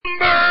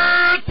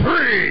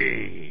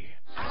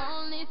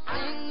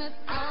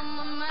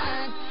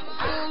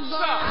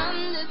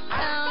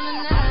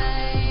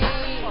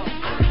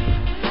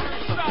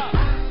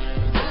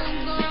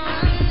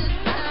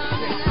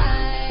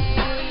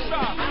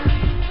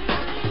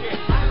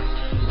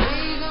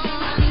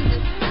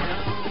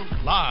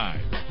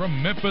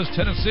Memphis,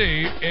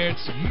 Tennessee,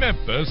 it's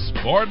Memphis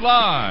Sport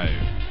Live.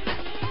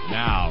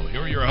 Now,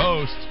 here are your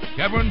hosts,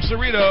 Kevin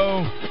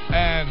Cerrito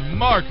and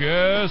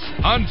Marcus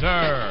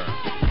Hunter.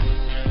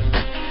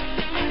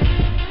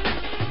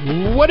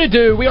 What it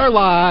do? We are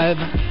live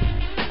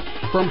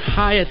from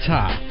high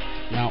atop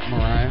Mount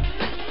Moriah,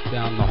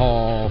 down the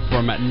hall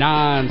from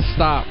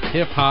non-stop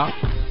hip-hop,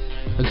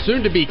 and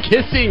soon to be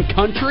kissing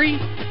country,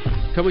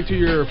 coming to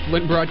your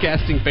Flint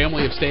Broadcasting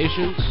family of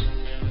stations,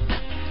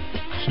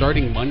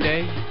 starting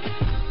Monday.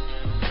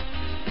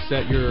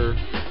 Set your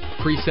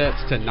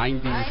presets to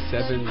 97.7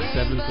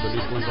 for the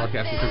new Flint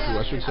Broadcasting Country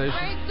Western station.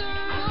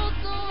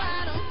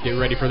 Get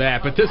ready for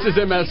that. But this is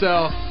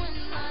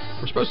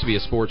MSL. We're supposed to be a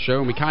sports show,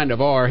 and we kind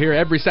of are, here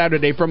every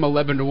Saturday from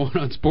 11 to 1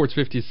 on Sports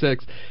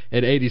 56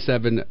 and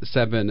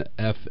 87.7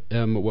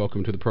 FM.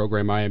 Welcome to the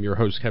program. I am your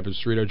host, Kevin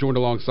Cerrito, joined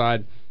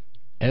alongside,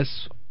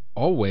 as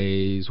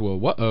always, well,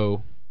 we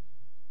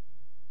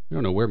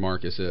don't know where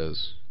Marcus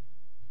is.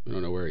 We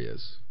don't know where he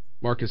is.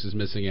 Marcus is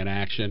missing in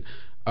action.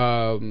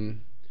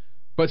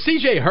 But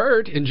CJ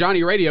Hurt and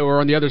Johnny Radio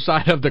are on the other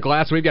side of the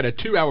glass. We've got a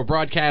 2-hour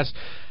broadcast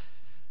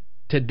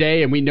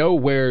today, and we know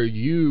where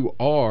you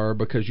are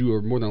because you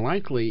are more than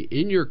likely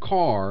in your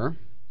car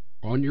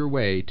on your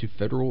way to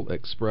Federal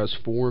Express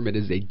Forum. It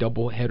is a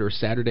doubleheader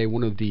Saturday,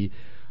 one of the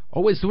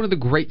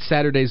great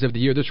Saturdays of the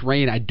year. This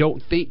rain, I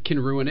don't think, can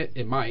ruin it.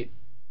 It might,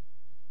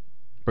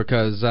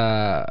 because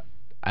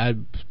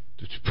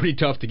it's pretty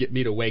tough to get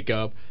me to wake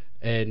up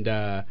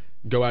and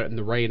go out in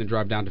the rain and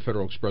drive down to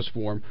Federal Express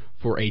Forum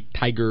for a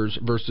Tigers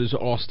versus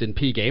Austin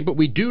Peay game. But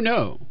we do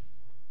know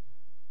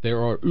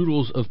there are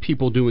oodles of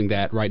people doing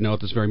that right now at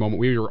this very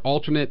moment. We're your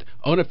alternate,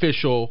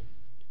 unofficial,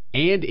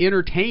 and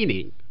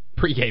entertaining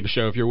pregame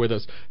show if you're with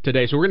us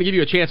today. So we're going to give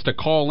you a chance to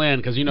call in,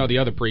 because you know the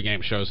other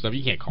pregame show stuff,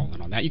 you can't call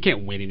in on that. You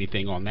can't win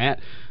anything on that.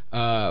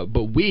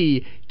 But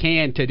we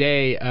can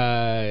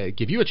today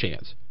give you a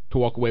chance to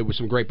walk away with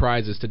some great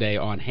prizes today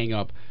on Hang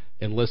Up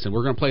and Listen.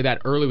 We're going to play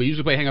that early. We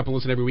usually play Hang Up and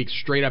Listen every week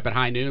straight up at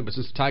high noon, but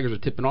since the Tigers are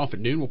tipping off at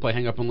noon, we'll play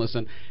Hang Up and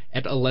Listen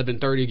at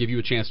 11:30, give you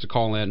a chance to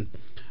call in,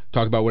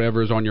 talk about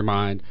whatever is on your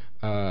mind,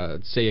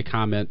 say a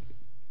comment,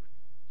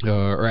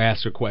 or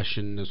ask a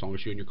question, as long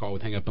as you and your call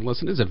with Hang Up and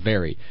Listen. Is a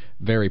very,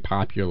 very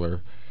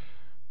popular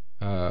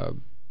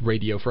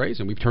radio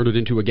phrase, and we've turned it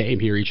into a game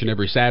here each and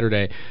every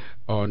Saturday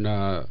on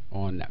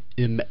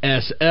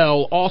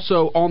MSL.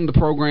 Also on the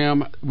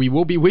program, we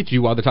will be with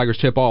you while the Tigers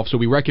tip off, so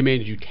we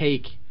recommend you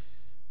take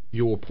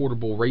your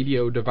portable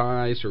radio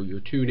device or your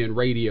TuneIn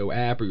radio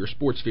app or your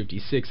Sports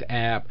 56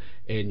 app,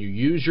 and you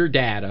use your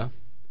data.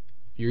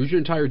 Use your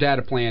entire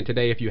data plan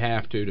today if you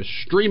have to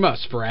stream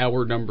us for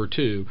hour number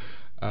 2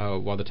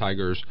 while the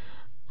Tigers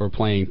are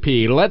playing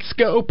P. Let's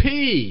go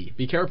P!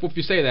 Be careful if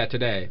you say that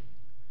today.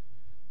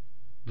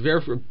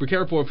 Be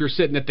careful if you're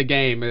sitting at the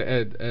game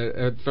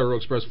at Federal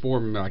Express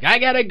Forum and like, I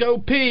gotta go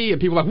pee,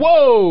 and people are like,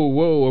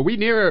 whoa, are we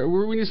near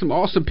some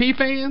Austin Peay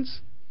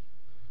fans?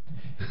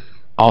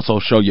 Also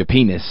show your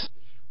penis.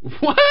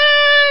 What?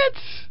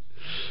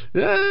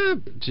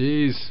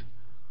 Jeez.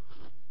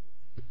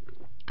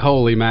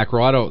 Holy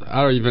mackerel!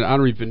 I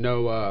don't even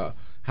know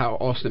how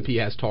Austin Peay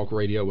has talk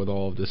radio with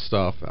all of this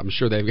stuff. I'm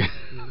sure they've got.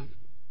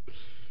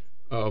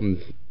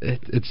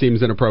 It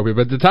seems inappropriate,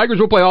 but the Tigers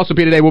will play Austin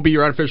Peay today. We'll be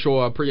your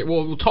unofficial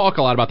we'll talk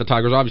a lot about the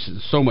Tigers. Obviously,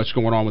 there's so much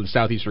going on with the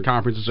Southeastern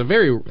Conference.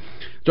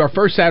 It's our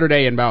first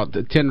Saturday in about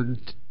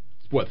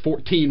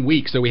 14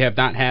 weeks, so we have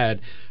not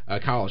had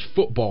college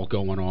football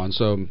going on.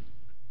 So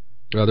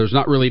there's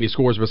not really any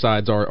scores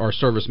besides our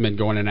servicemen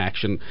going in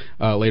action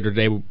later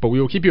today. But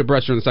we will keep you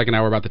abreast during the second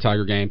hour about the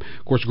Tiger game.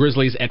 Of course,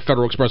 Grizzlies at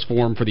Federal Express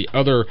Forum for the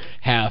other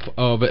half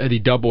of the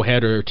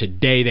doubleheader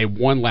today. They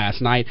won last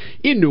night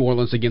in New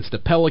Orleans against the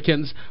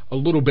Pelicans. A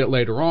little bit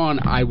later on,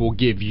 I will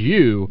give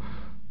you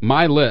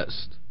my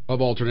list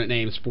of alternate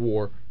names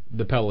for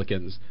the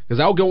Pelicans, because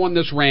I'll go on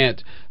this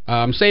rant.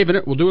 I'm saving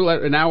it. We'll do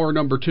it in hour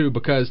number 2,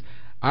 because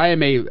I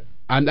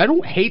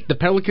don't hate the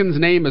Pelicans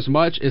name as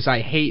much as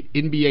I hate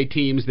NBA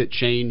teams that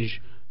change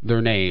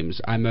their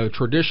names. I'm a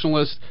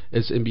traditionalist.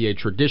 It's NBA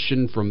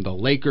tradition, from the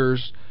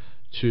Lakers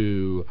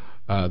to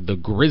the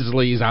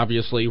Grizzlies,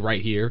 obviously,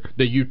 right here,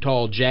 the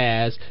Utah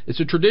Jazz. It's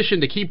a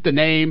tradition to keep the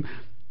name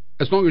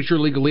as long as you're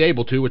legally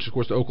able to, which, of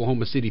course, the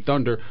Oklahoma City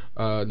Thunder,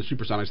 the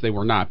Supersonics, they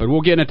were not. But we'll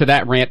get into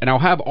that rant, and I'll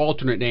have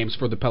alternate names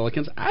for the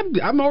Pelicans.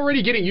 I'm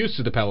already getting used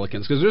to the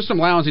Pelicans, because there's some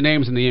lousy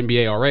names in the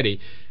NBA already.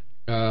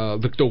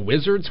 The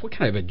Wizards, what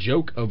kind of a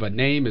joke of a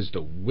name is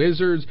the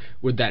Wizards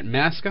with that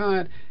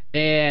mascot?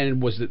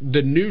 And was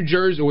the New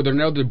Jersey, or they're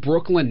now the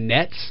Brooklyn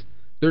Nets?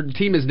 Their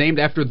team is named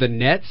after the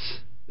Nets.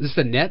 Is this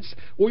the Nets?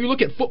 Well, you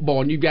look at football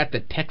and you've got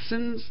the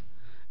Texans.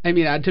 I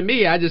mean, to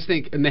me, I just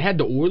think, and they had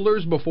the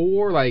Oilers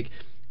before, like,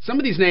 some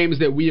of these names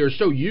that we are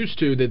so used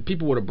to that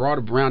people would have brought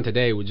up around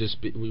today would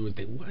just be, we would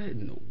think, what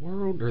in the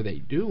world are they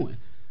doing?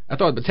 I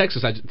thought the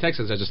Texas I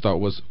just thought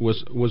was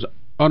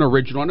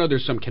unoriginal. I know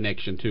there's some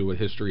connection to with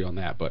history on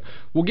that, but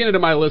we'll get into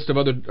my list of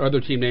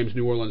other team names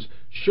New Orleans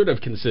should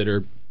have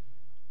considered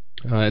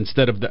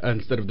instead of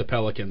the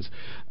Pelicans.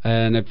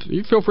 And if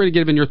you feel free to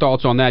give in your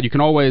thoughts on that, you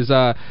can always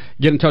get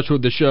in touch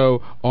with the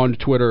show on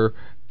Twitter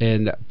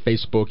and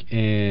Facebook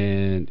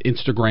and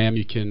Instagram.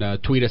 You can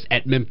tweet us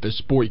at Memphis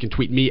Sport. You can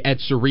tweet me at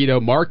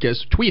Cerrito.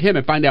 Marcus, tweet him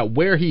and find out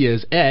where he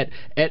is at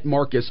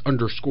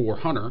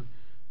Marcus_Hunter.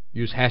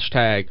 Use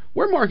hashtag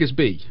where Marcus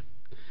be.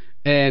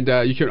 And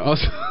you can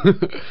also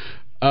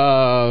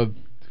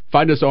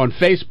find us on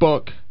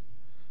Facebook.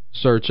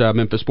 Search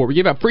Memphis Sport. We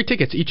give out free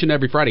tickets each and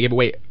every Friday. Give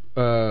away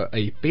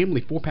a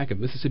family 4-pack of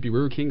Mississippi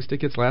River Kings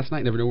tickets last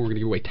night. Never know when we're going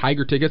to give away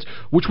Tiger tickets,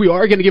 which we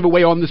are going to give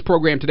away on this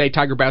program today.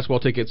 Tiger basketball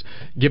tickets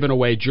given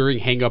away during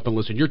Hang Up and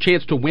Listen. Your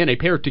chance to win a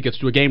pair of tickets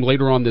to a game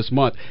later on this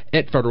month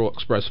at Federal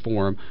Express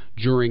Forum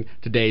during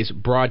today's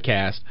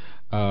broadcast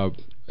at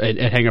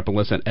Hang Up and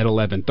Listen at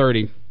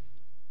 11:30.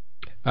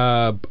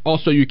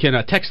 Also, you can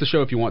text the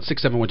show if you want.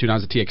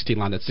 67129 is the TXT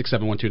line. That's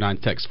 67129,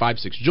 text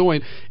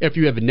 56JOIN. If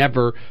you have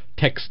never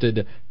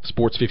texted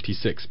Sports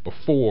 56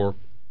 before,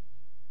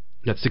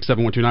 that's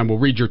 67129. We'll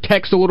read your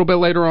text a little bit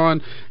later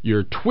on,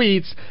 your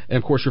tweets, and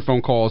of course your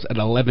phone calls at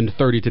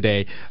 11:30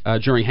 today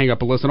during Hang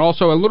Up and Listen.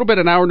 Also, a little bit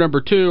in hour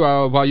number 2,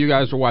 while you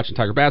guys are watching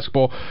Tiger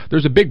basketball,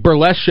 there's a big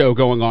burlesque show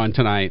going on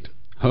tonight.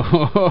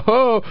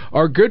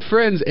 Our good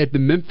friends at the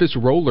Memphis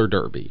Roller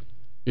Derby.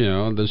 You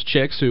know, those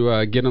chicks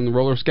who get on the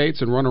roller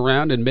skates and run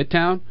around in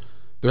Midtown,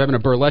 they're having a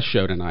burlesque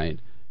show tonight.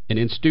 And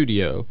in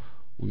studio,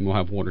 we'll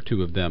have one or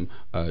two of them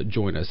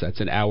join us. That's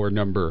in hour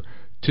number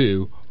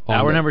 2.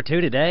 Hour number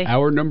 2 today?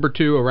 Hour number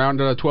 2 around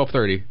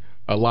 12:30.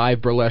 A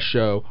live burlesque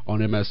show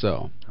on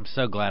MSL. I'm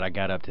so glad I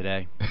got up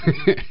today.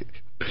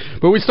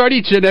 But we start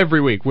each and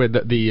every week with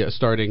the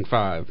starting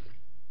 5.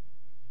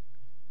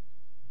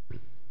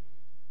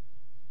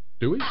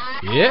 Do we?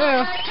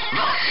 Yeah.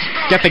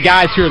 Got the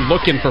guys here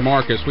looking for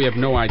Marcus. We have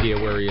no idea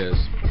where he is.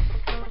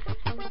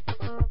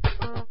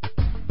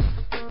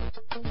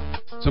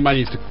 Somebody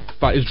needs to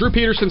find. Is Drew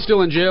Peterson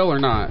still in jail or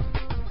not?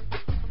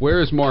 Where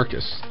is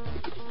Marcus?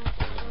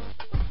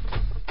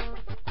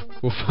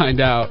 We'll find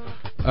out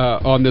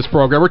on this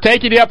program. We're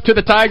taking you up to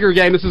the Tiger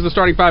game. This is the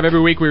starting 5 every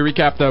week. We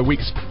recap the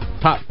week's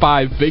top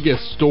 5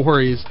 biggest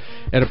stories.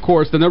 And, of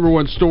course, the number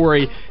one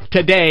story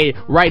today,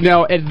 right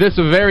now, at this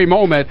very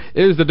moment,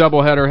 is the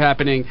doubleheader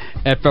happening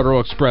at Federal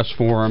Express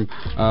Forum.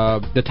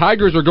 The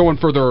Tigers are going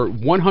for their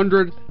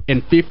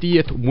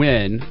 150th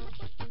win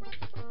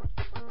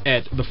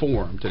at the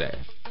Forum today.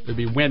 It'll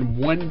be win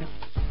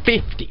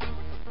 150.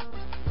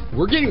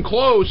 We're getting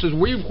close, as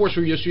we, of course,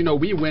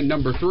 we win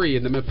number 3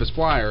 in the Memphis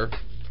Flyer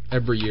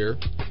every year.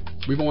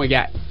 We've only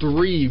got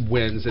 3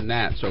 wins in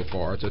that so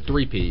far. It's a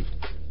 3-peat.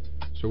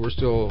 So we're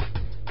still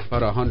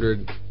about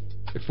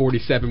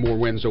 147 more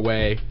wins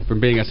away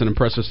from being as an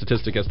impressive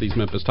statistic as these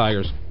Memphis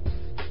Tigers.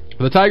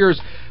 The Tigers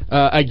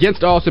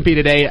against Austin Peay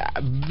today.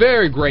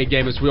 Very great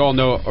game, as we all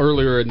know,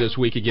 earlier in this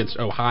week against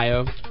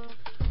Ohio.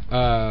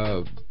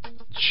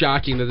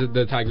 Shocking that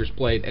the Tigers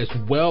played as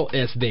well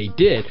as they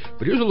did.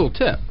 But here's a little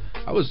tip.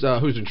 I was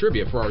hosting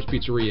trivia for Ferrara's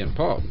Pizzeria and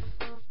Pub.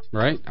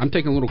 Right? I'm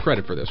taking a little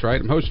credit for this,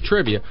 right? I'm hosting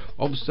trivia.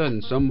 All of a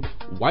sudden, some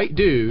white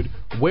dude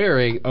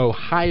wearing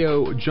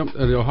Ohio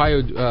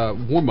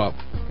warm-up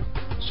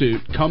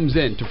suit comes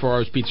in to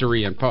Ferrara's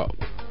Pizzeria and Pub.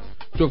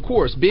 So, of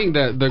course, being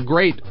the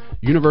great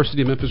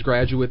University of Memphis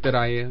graduate that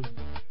I am,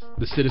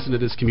 the citizen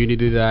of this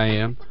community that I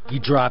am, you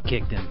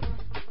drop-kicked him.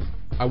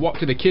 I walked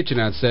to the kitchen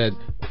and I said,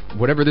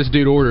 whatever this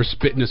dude orders,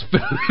 spit in his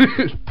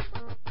food.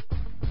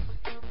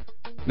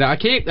 Now, I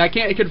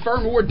can't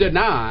confirm or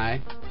deny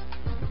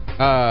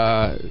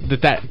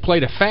that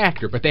played a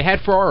factor, but they had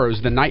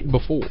Ferraro's the night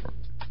before.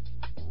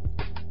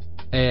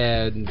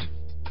 And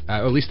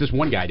at least this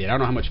one guy did. I don't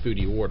know how much food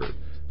he ordered.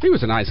 He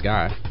was a nice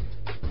guy.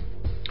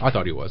 I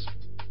thought he was.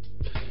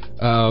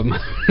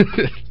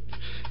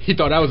 He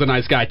thought I was a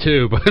nice guy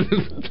too, but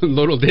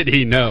little did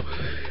he know.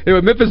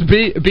 Anyway, Memphis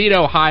beat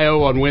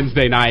Ohio on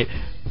Wednesday night.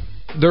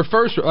 Their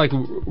first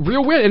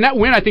real win, and that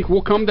win I think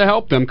will come to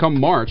help them come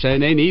March,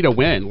 and they need a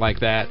win like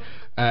that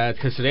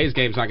because today's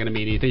game's not going to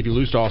mean anything. If you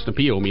lose to Austin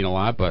Peay, it'll mean a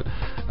lot, but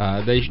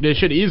they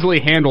should easily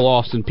handle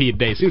Austin Peay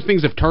today. Seems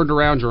things have turned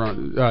around.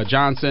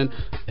 Johnson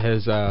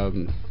is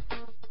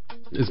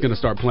going to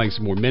start playing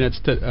some more minutes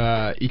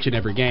to each and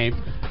every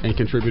game and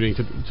contributing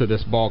to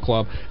this ball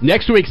club.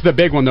 Next week's the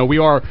big one, though. We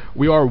are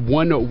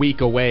 1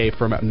 week away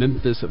from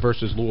Memphis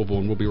versus Louisville,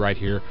 and we'll be right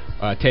here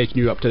taking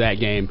you up to that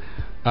game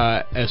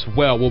as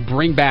well. We'll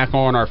bring back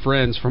on our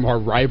friends from our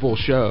rival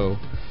show,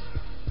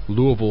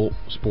 Louisville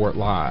Sport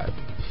Live.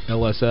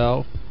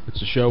 LSL,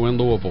 it's a show in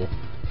Louisville.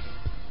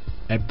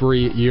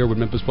 Every year when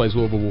Memphis plays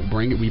Louisville,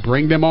 we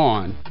bring them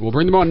on. We'll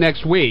bring them on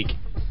next week.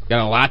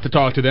 Got a lot to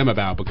talk to them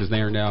about because they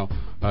are now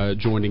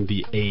joining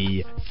the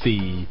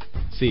ACC.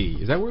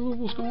 Is that where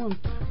Louisville's going?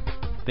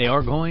 They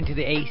are going to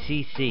the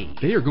ACC.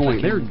 They are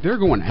going. They're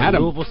going at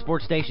them. Louisville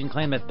Sports Station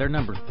claim that they're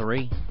number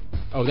 3.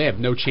 Oh, they have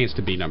no chance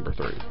to be number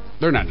 3.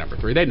 They're not number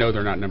 3. They know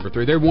they're not number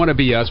 3. They want to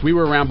be us. We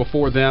were around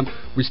before them.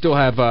 We still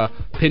have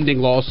pending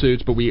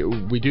lawsuits, but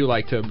we do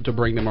like to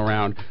bring them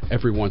around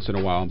every once in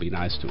a while and be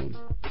nice to them.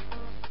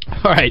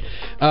 All right.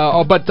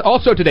 But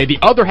also today, the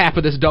other half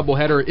of this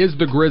doubleheader is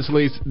the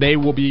Grizzlies. They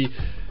will be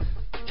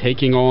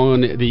taking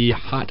on the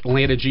hot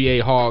Atlanta GA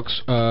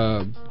Hawks.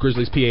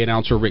 Grizzlies PA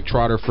announcer Rick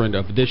Trotter, friend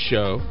of this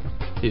show,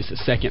 is the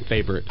second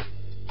favorite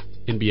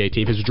NBA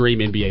team, his dream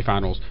NBA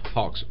Finals,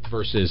 Hawks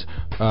versus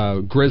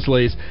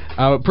Grizzlies.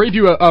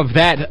 Preview of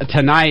that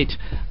tonight.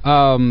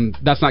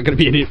 That's not going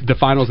to be the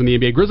finals in the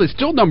NBA. Grizzlies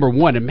still number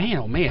one, and man,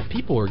 oh man,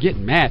 people are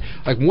getting mad.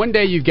 Like one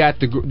day you've got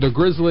the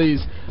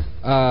Grizzlies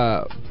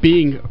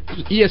being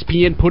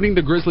ESPN putting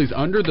the Grizzlies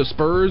under the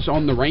Spurs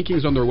on the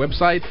rankings on their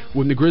website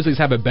when the Grizzlies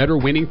have a better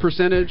winning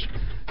percentage.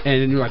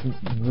 And you're like,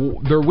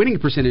 their winning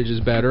percentage is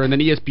better, and then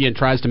ESPN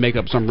tries to make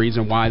up some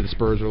reason why the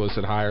Spurs are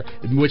listed higher,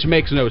 which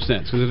makes no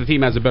sense, because if the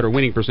team has a better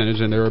winning percentage,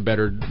 then they're a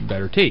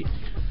better team.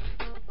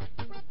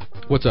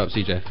 What's up,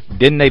 CJ?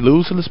 Didn't they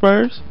lose to the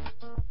Spurs?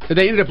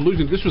 They ended up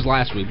losing. This was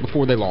last week,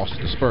 before they lost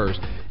to the Spurs.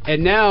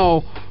 And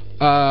now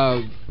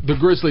the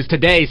Grizzlies,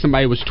 today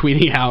somebody was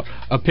tweeting out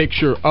a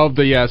picture of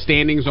the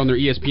standings on their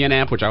ESPN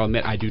app, which I'll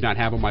admit I do not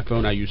have on my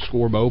phone. I use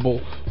Score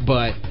Mobile,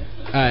 but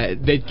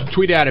they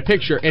tweeted out a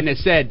picture, and it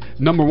said,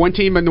 number one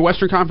team in the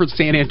Western Conference,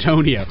 San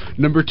Antonio.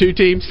 Number two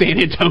team, San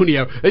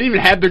Antonio. They didn't even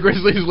have the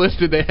Grizzlies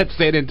listed. They had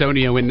San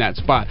Antonio in that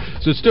spot.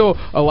 So still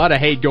a lot of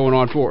hate going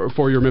on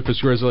for your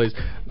Memphis Grizzlies.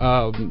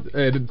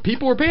 And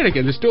people were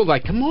panicking. They're still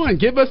like, come on,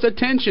 give us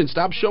attention.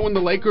 Stop showing the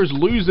Lakers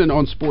losing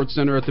on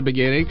SportsCenter at the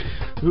beginning.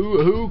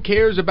 Who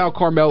cares about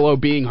Carmelo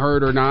being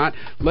hurt or not?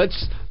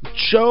 Let's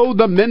show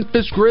the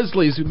Memphis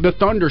Grizzlies, the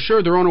Thunder.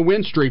 Sure, they're on a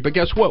win streak, but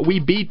guess what?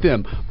 We beat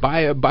them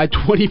by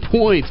 20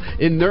 points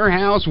in their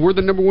house. We're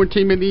the number one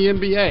team in the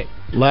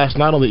NBA. Last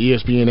night on the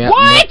ESPN app.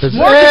 What?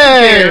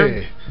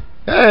 Memphis,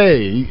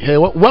 hey,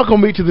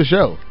 welcome me to the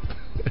show.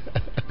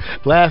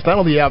 Last night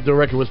on the app, the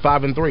record was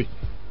 5-3.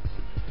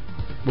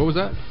 What was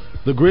that?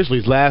 The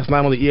Grizzlies last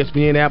night on the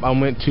ESPN app. I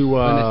went to.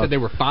 And they said they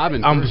were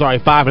 5-3. I'm sorry,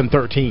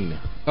 5-13.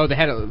 Oh, they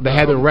had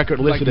the record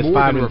listed as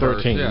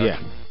 5-13. Yeah.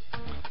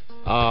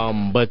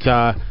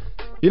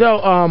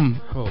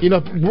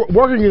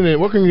 Working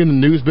in the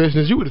news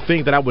business, you would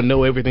think that I would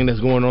know everything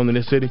that's going on in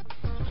this city,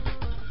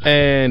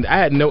 and I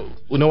had no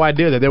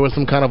idea that there was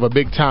some kind of a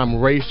big time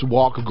race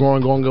walk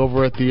going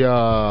over at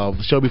the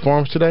Shelby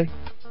Farms today.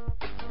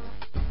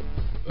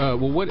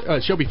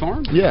 What Shelby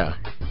Farms? Yeah.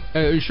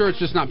 Are you sure it's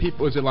just not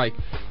people? Is it like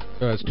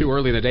it's too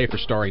early in the day for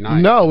Starry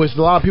Night? No, it's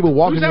a lot of people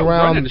walking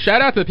around. Running?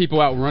 Shout out to the people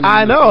out running.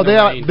 I know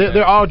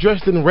they're all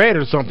dressed in red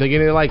or something,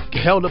 and they like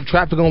held up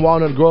traffic on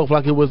Walnut Grove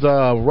like it was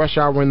rush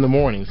hour in the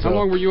morning. So. How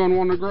long were you on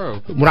Walnut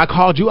Grove? When I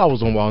called you, I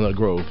was on Walnut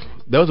Grove.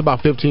 That was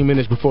about 15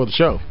 minutes before the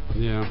show.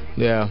 Yeah.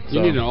 So.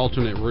 You need an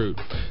alternate route.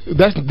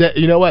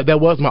 You know what?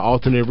 That was my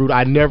alternate route.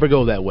 I never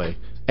go that way,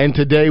 and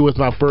today was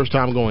my first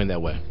time going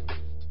that way.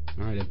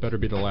 All right, it better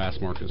be the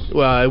last, Marcus.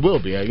 Well, it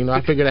will be. I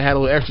figured I had a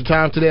little extra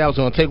time today. I was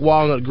going to take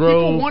Walnut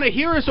Grove. People want to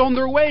hear us on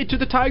their way to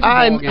the Tiger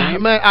ball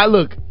game. Man,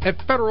 look. At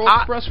Federal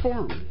Express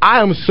Forum.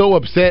 I am so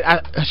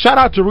upset. Shout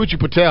out to Ruchi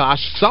Patel. I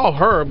saw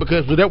her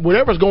because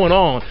whatever's going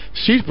on,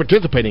 she's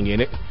participating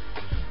in it.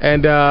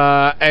 And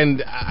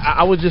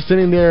I was just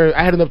sitting there.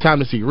 I had enough time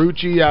to see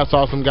Ruchi. I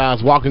saw some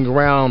guys walking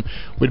around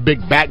with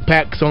big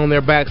backpacks on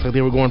their backs like they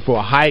were going for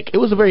a hike. It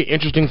was a very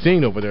interesting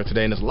scene over there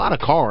today, and there's a lot of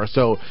cars.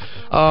 So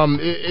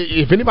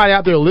if anybody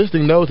out there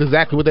listening knows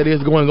exactly what that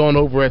is going on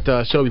over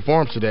at Shelby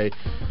Farms today,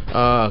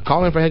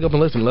 call in for Hang Up and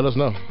Listen. Let us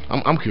know.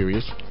 I'm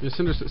curious. Just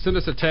send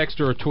us a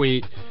text or a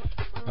tweet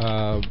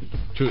to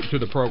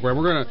the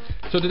program.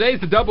 So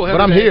today's the doubleheader.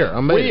 But I'm here.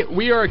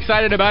 We are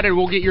excited about it.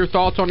 We'll get your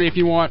thoughts on it if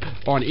you want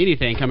on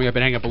anything coming up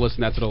and Hang Up and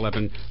Listen. That's at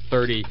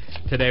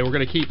 11:30 today. We're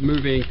going to keep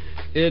moving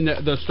in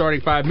the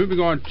starting five. Moving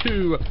on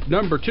to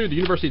number 2, the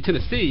University of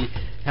Tennessee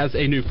has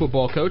a new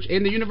football coach,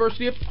 and the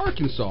University of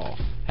Arkansas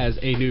has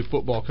a new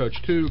football coach.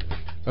 Two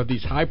of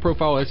these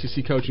high-profile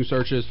SEC coaching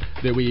searches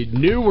that we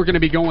knew were going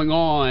to be going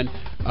on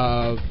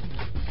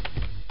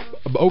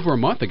over a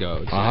month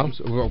ago.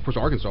 Well, of course,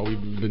 Arkansas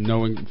we've been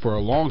knowing for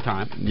a long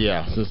time.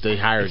 Yeah, since they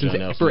hired John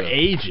Nelson. For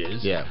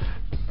ages. Yeah.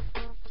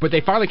 But they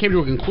finally came to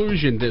a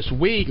conclusion this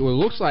week. It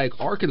looks like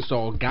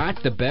Arkansas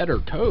got the better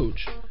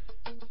coach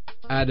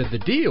out of the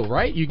deal,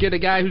 right? You get a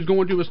guy who's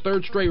going to his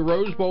third straight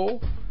Rose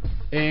Bowl,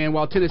 and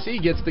while Tennessee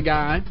gets the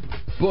guy,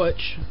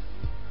 Butch,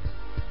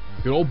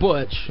 good old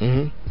Butch.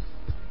 Mm-hmm.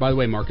 By the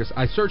way, Marcus,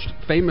 I searched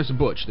famous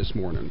Butch this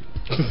morning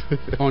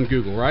on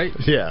Google, right?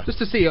 Yeah. Just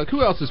to see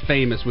who else is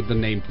famous with the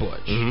name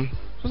Butch. Mm-hmm. So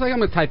I was like, I'm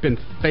going to type in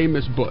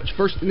famous Butch.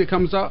 First thing that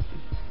comes up,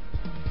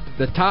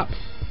 the top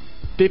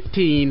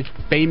 15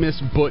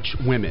 famous Butch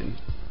women.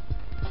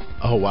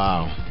 Oh,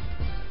 wow.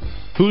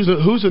 Who's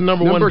the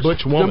number one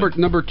Butch woman?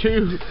 Number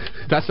 2,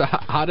 that's the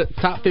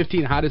top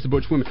 15 hottest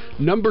Butch women.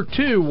 Number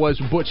 2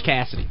 was Butch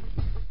Cassidy.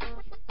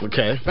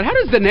 Okay. But how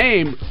does the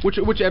name, which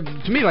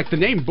to me, like the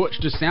name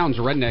Butch just sounds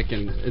redneck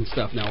and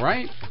stuff now,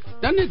 right?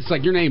 Doesn't it? It's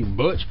like your name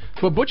Butch.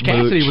 But Butch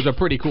Cassidy was a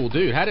pretty cool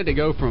dude. How did it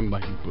go from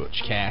like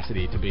Butch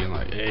Cassidy to being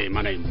like, hey,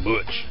 my name's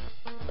Butch?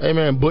 Hey,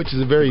 man, Butch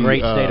is a very...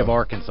 Great state of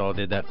Arkansas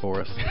did that for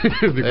us.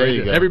 There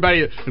you go.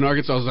 Everybody in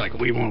Arkansas is like,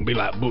 we want to be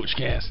like Butch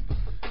Cassidy.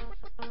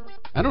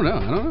 I don't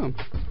know.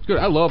 It's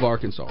good. I love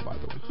Arkansas, by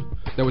the way.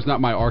 That was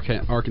not my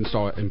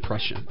Arkansas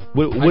impression.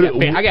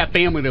 I got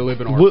family that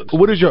live in Arkansas.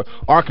 What is your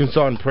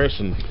Arkansas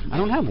impression? I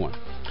don't have one.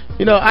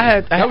 You know,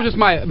 that was just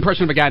my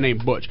impression of a guy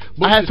named Butch.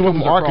 I had someone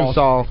from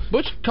Arkansas.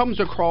 Butch comes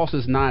across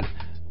as not,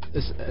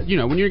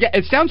 when you're.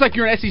 It sounds like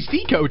you're an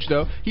SEC coach,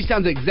 though. He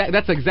sounds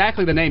That's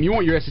exactly the name you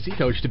want your SEC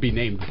coach to be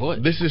named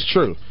Butch. This is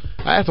true.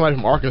 I had somebody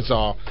from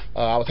Arkansas.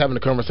 I was having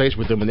a conversation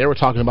with them, and they were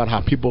talking about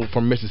how people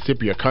from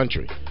Mississippi are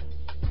country.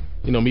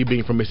 You know, me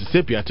being from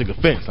Mississippi, I took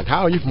offense. Like, how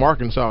are you from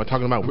Arkansas and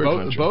talking about we're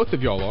country? Both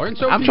of y'all are. And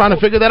so I'm trying to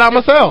figure that out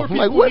myself. I'm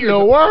like, what in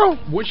the world?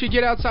 Once you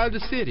get outside the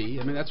city,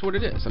 I mean, that's what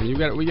it is. I mean,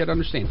 we got to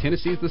understand.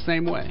 Tennessee's the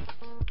same way.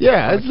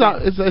 Yeah, it's all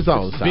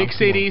the South.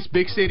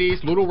 Big cities.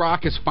 Little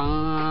Rock is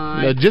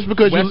fine. Yeah, just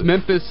because West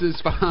Memphis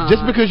is fine.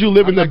 Just because you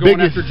live in the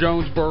biggest after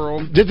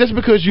Jonesboro. Just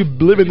because you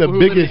live in the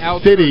biggest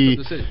city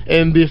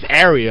in this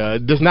area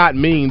does not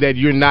mean that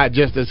you're not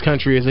just as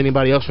country as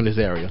anybody else from this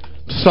area.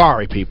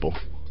 Sorry, people.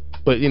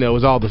 But, you know,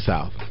 it's all the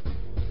South.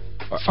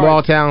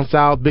 Small town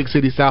South, big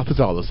city South, it's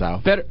all the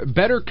South.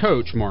 Better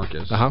coach,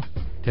 Marcus.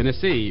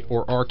 Tennessee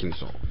or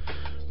Arkansas?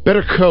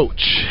 Better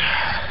coach,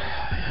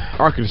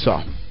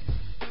 Arkansas.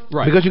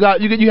 Right. Because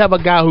you have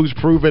a guy who's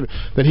proven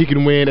that he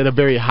can win at a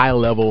very high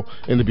level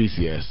in the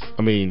BCS.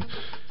 I mean,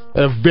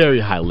 at a very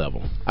high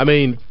level. I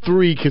mean,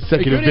 3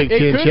 consecutive Big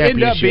Ten championships. It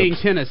could end up being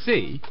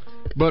Tennessee.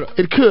 But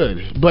it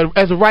could. But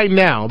as of right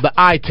now, the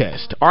eye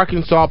test.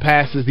 Arkansas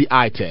passes the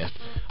eye test.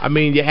 I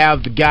mean, you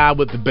have the guy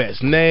with the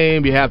best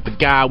name. You have the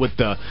guy with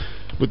the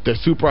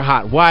super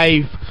hot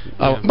wife.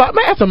 But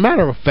as a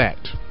matter of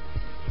fact,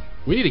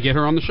 we need to get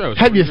her on the show.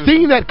 Have you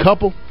seen that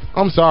couple?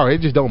 I'm sorry,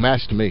 it just don't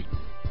match to me.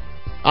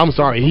 I'm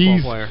sorry,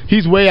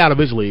 he's way out of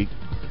his league.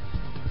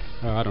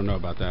 I don't know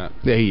about that.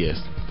 Yeah, he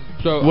is.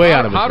 So way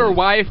out of his league. Hotter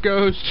wife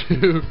goes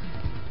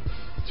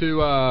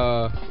to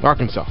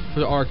Arkansas.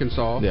 To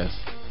Arkansas. Yes.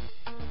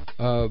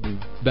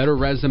 Better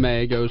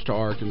resume goes to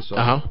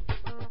Arkansas.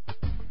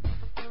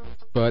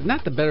 But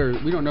not the better.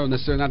 We don't know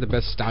necessarily not the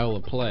best style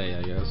of play.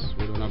 I guess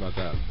we don't know about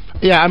that.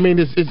 Yeah, I mean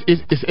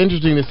it's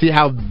interesting to see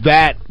how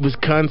that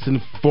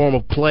Wisconsin form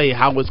of play,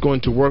 how it's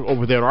going to work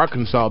over there at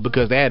Arkansas,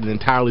 because they had an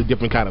entirely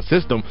different kind of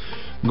system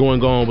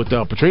going on with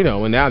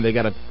Petrino, and now they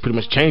got to pretty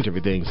much change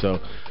everything. So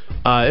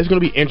it's going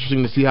to be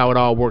interesting to see how it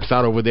all works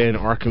out over there in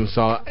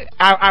Arkansas.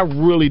 I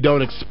really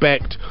don't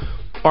expect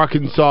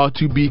Arkansas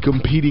to be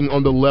competing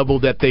on the level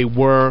that they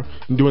were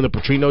during the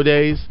Petrino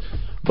days.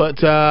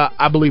 But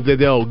I believe that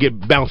they'll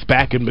get bounced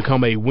back and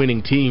become a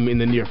winning team in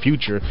the near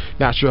future.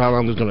 Not sure how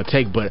long it's going to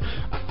take, but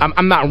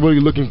I'm not really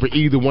looking for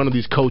either one of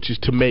these coaches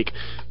to make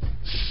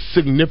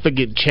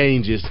significant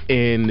changes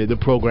in the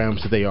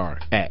programs that they are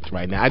at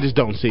right now. I just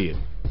don't see it.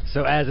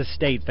 So as a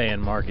State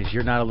fan, Marcus,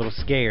 you're not a little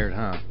scared,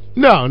 huh?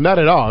 No, not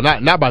at all.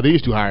 Not by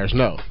these 2 hires,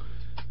 no.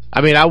 I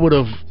mean, I would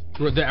have...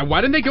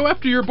 Why didn't they go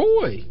after your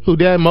boy? Who,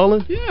 Dan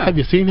Mullen? Yeah. Have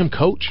you seen him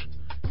coach?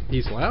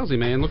 He's lousy,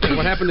 man. Look at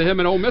what happened to him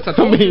in Ole Miss. I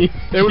told you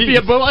it would be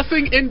a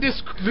blessing in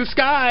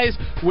disguise.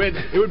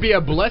 It would be a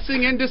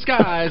blessing in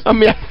disguise. I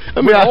mean,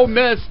 Ole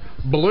Miss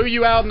blew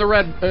you out in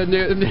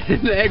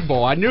the Egg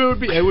Bowl. I knew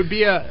it would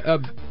be a.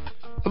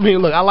 I mean,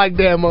 look, I like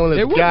Dan Mullen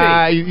as a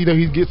guy. You know,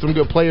 he gets some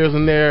good players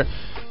in there.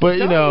 But,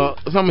 you know,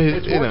 some of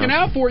his... It's working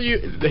out for you.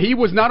 He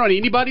was not on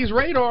anybody's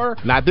radar.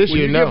 Not this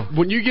year, no.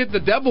 When you get the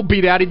devil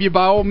beat out of you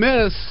by Ole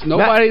Miss,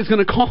 nobody's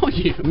going to call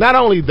you. Not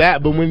only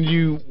that, but when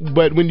you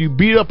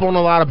beat up on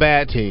a lot of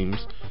bad teams,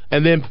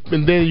 and then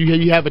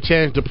you have a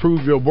chance to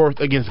prove your worth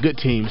against good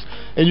teams,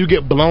 and you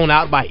get blown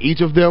out by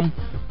each of them,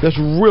 that's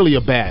really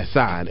a bad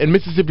sign. And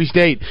Mississippi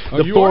State,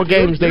 you're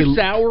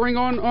souring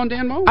on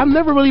Dan Mullen? I've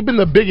never really been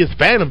the biggest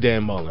fan of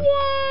Dan Mullen.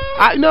 What?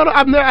 I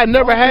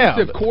never have.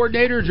 Offensive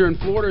coordinator during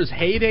Florida's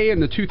heyday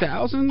in the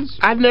 2000s?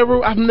 I've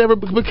never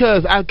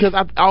because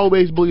I've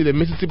always believed that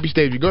Mississippi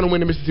State, if you're going to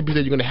win in Mississippi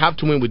State, you're going to have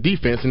to win with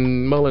defense,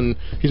 and Mullen,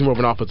 he's more of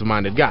an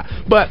offensive-minded guy.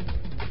 But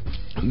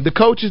the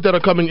coaches that are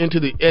coming into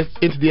the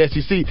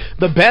SEC,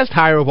 the best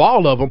hire of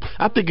all of them,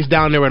 I think, is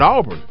down there at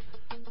Auburn.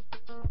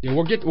 Yeah,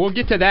 we'll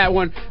get to that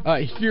one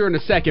here in a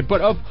second.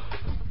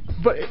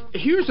 But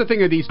here's the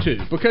thing of these two,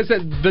 because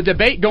the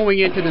debate going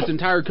into this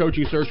entire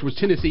coaching search was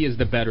Tennessee is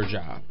the better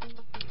job,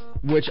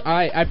 which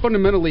I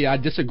fundamentally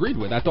disagreed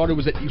with. I thought it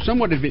was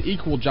somewhat of an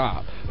equal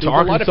job. To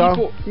Arkansas?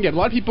 A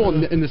lot of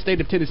people in the state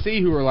of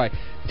Tennessee who are like,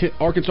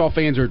 Arkansas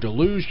fans are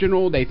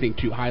delusional. They think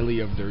too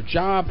highly of their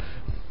job.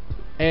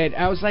 And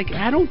I was like,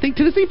 I don't think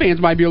Tennessee fans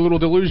might be a little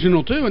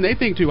delusional too, and they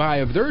think too high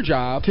of their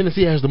job.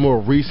 Tennessee has the more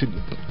recent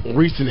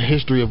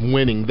history of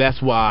winning.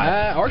 That's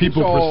why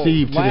people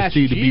perceive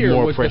Tennessee to be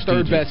more prestigious. Was the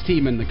third best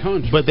team in the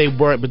country. But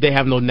they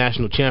have no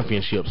national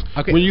championships.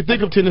 Okay. When you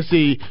think of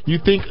Tennessee, you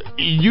think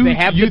they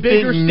have the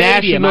bigger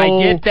stadium. I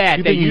get that.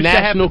 You think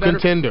national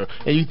contender,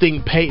 and you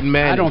think Peyton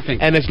Manning. I don't think.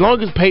 And as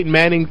long as Peyton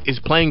Manning is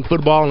playing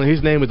football and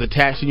his name is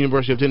attached to the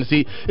University of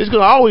Tennessee, it's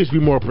going to always be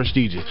more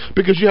prestigious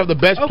because you have the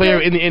best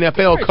player in the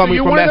NFL coming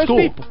from that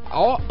school.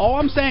 All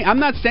I'm saying, I'm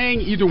not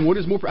saying either one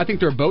is more. I think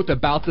they're both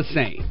about the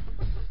same.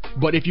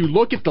 But if you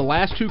look at the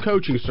last 2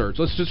 coaching searches,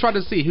 let's just try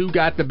to see who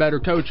got the better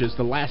coaches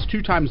the last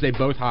 2 times they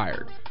both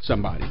hired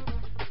somebody.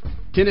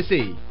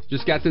 Tennessee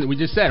we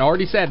just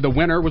already said the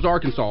winner was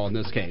Arkansas in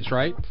this case,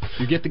 right?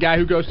 You get the guy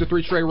who goes to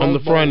 3 straight Rose On the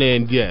Bowl. front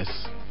end, yes.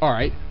 All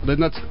right, then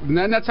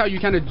that's how you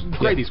kind of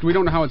grade these, because we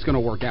don't know how it's going to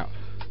work out.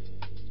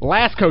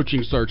 Last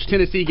coaching search,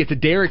 Tennessee gets a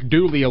Derek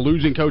Dooley, a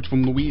losing coach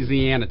from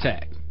Louisiana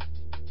Tech.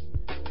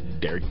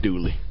 Derek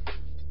Dooley.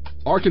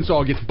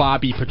 Arkansas gets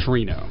Bobby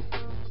Petrino,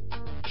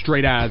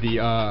 straight out of the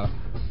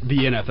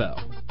NFL.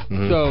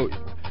 Mm-hmm. So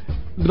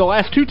the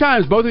last 2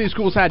 times both of these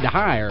schools had to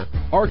hire,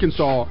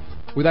 Arkansas,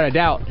 without a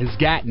doubt, has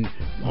gotten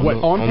what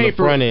on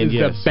paper is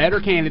the better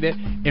candidate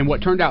and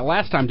what turned out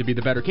last time to be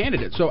the better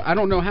candidate. So I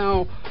don't know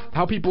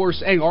how people are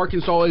saying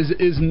Arkansas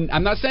is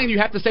I'm not saying you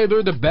have to say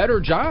they're the better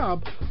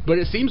job, but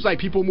it seems like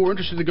people are more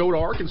interested to go to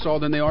Arkansas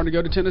than they are to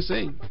go to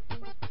Tennessee.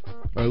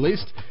 Or at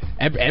least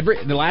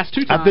the last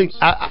 2 times.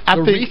 I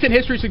think recent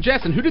history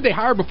suggests. And who did they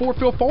hire before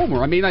Phil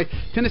Fulmer? I mean, like,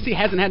 Tennessee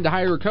hasn't had to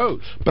hire a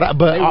coach. But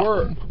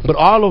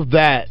all of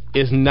that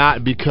is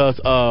not because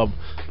of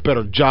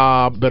better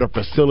job, better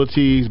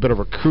facilities, better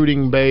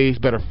recruiting base,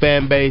 better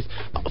fan base.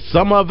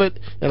 Some of it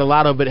and a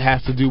lot of it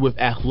has to do with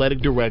athletic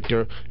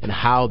director and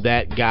how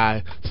that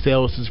guy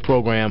sells his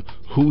program,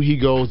 who he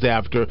goes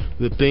after,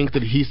 the things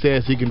that he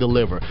says he can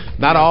deliver.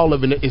 Not all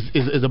of it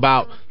is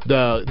about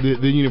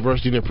the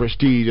university and the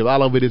prestige. A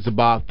lot of it is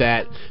about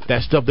that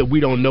stuff that we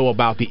don't know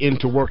about, the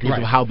interworkings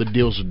of how the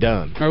deals are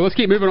done. All right, let's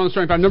keep moving on to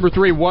starting five. Number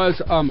 3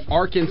 was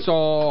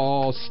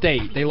Arkansas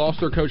State. They lost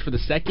their coach for the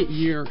 2nd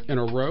year in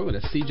a row, and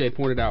as CJ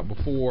pointed out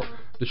before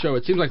the show,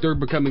 it seems like they're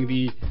becoming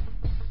the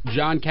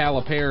John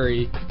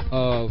Calipari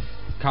of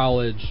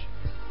college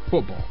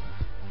football.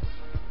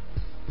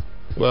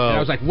 Well, and I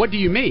was like, what do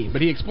you mean?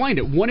 But he explained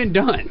it. One and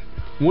done.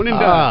 One and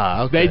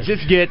done. Okay. They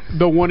just get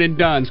the one and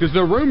dones. Because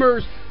the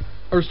rumors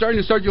are starting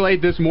to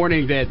circulate this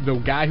morning that the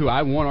guy who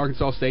I want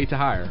Arkansas State to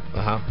hire,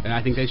 and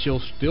I think they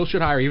still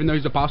should hire, even though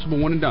he's a possible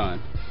one and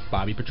done,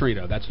 Bobby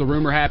Petrino. That's the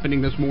rumor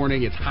happening this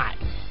morning. It's hot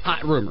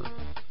rumor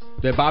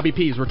that Bobby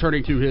P is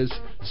returning to his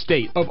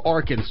state of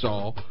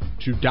Arkansas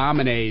to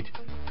dominate,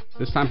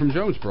 this time from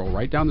Jonesboro,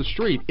 right down the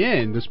street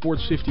in the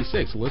Sports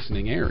 56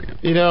 listening area.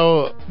 You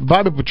know,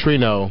 Bobby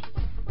Petrino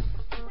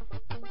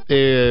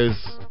is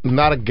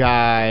not a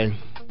guy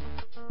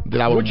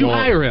that I would Would you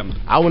hire him?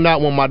 I would not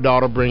want my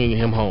daughter bringing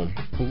him home.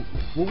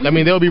 I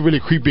mean, that would be really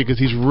creepy because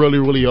he's really,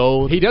 really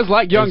old. He does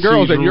like young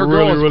girls, and your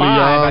girl is really 5.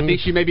 young. I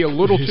think she may be a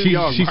little too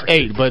young. She's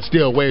 8, but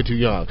still way too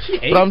young. She's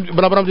 8?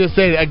 But I'm just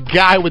saying, a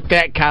guy with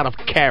that kind of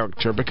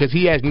character, because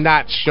he has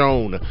not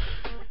shown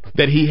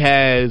that he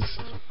has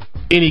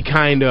any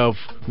kind of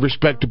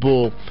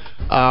respectable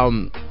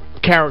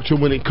character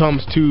when it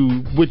comes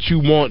to what you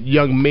want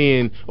young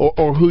men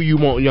or who you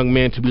want young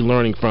men to be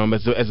learning from,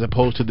 as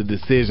opposed to the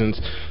decisions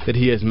that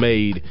he has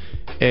made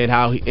and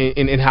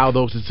how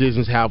those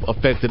decisions have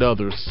affected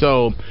others.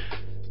 So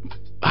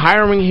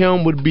hiring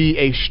him would be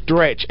a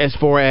stretch as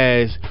far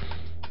as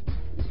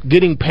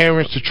getting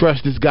parents to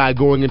trust this guy,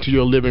 going into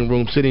your living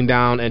room, sitting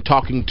down and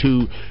talking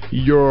to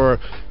your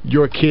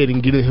kid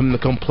and getting him to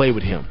come play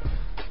with him.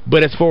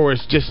 But as far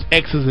as just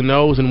X's and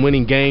O's and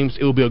winning games,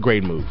 it will be a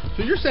great move.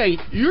 So you're saying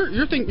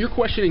you're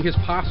questioning his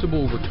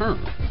possible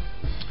return.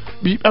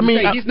 I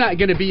mean, he's not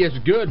going to be as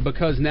good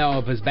because now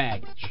of his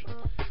baggage.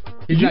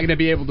 He's not going to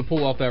be able to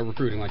pull off that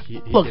recruiting like he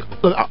did. Look,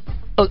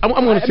 I'm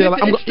going to say,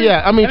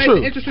 true.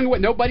 It's interesting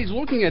what nobody's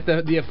looking at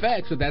the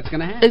effects that that's going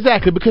to have.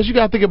 Exactly, because you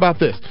got to think about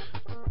this.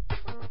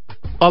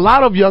 A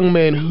lot of young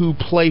men who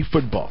play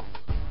football,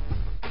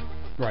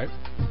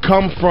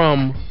 come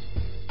from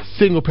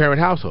single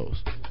parent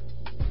households.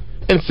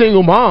 And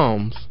single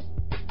moms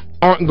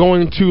aren't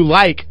going to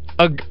like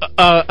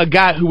a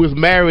guy who was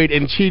married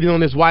and cheated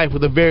on his wife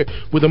with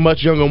a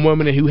much younger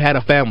woman and who had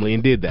a family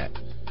and did that.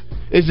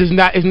 It's just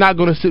not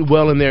going to sit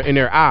well in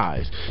their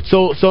eyes.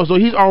 So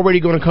he's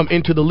already going to come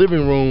into the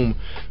living room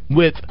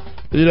with,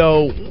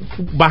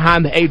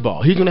 behind the 8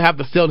 ball. He's going to have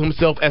to sell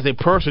himself as a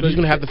person. He's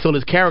going to have to sell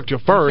his character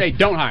first. Hey,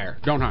 don't hire.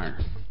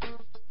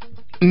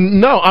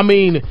 No, I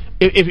mean,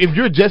 if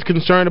you're just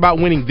concerned about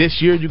winning this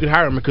year, you can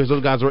hire him because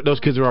those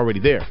kids are already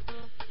there.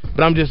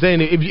 But I'm just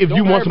saying, if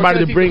you want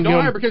somebody to bring him,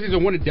 don't hire because he's a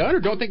one and done, or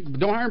don't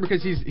hire him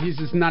because he's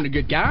just not a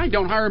good guy.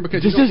 Don't hire him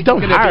because he's just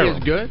don't hire him.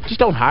 As good. Just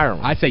don't hire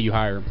him. I say you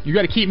hire him. You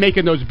got to keep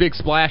making those big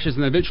splashes,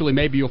 and eventually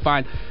maybe you'll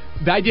find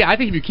the idea. I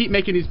think if you keep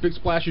making these big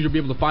splashes, you'll be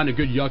able to find a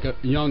good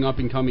young up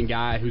and coming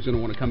guy who's going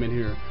to want to come in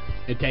here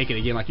and take it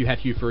again, like you had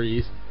Hugh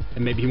Freeze.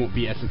 And maybe he won't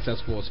be as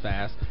successful as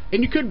fast.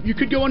 And you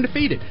could go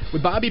undefeated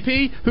with Bobby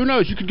P. Who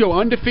knows? You could go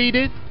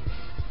undefeated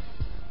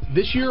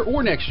this year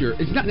or next year.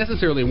 It's not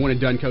necessarily a one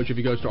and done coach if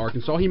he goes to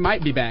Arkansas. He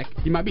might be back.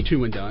 He might be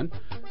 2 and done.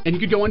 And you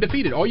could go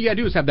undefeated. All you got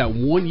to do is have that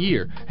 1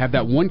 year, have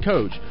that one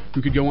coach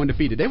who could go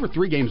undefeated. They were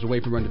 3 games away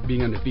from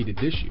being undefeated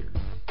this year.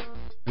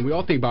 And we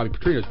all think Bobby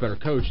Petrino is a better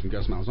coach than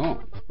Gus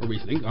Malzahn. Or we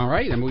think, all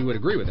right? I mean, we would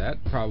agree with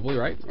that, probably,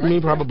 right? I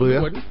mean, probably,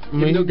 yeah.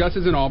 Even though Gus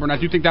is in Auburn, I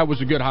do think that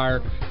was a good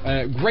hire.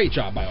 Great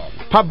job by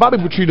Auburn. Bobby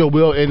Petrino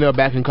will end up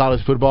back in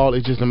college football.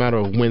 It's just a matter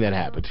of when that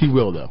happens. He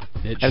will, though,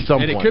 at some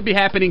point. And it could be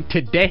happening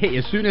today,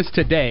 as soon as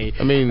today,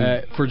 I mean,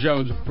 for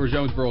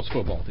Jonesboro's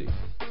football team.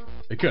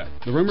 It could.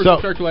 The rumors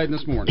are circulating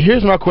this morning.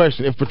 Here's my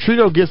question. If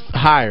Petrino gets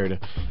hired,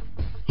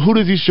 who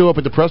does he show up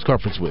at the press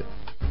conference with?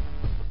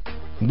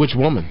 Which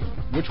woman?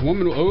 Which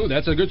woman? Oh,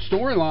 that's a good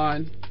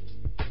storyline.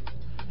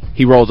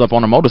 He rolls up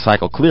on a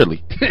motorcycle,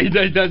 clearly. He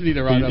does need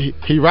to ride up.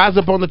 He rides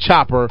up on the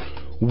chopper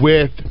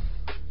with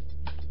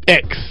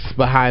X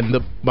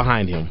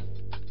behind him.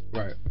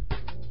 Right.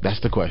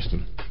 That's the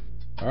question.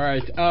 All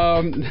right.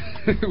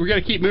 We're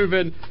going to keep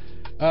moving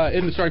in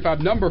the starting five.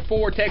 Number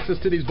 4 takes us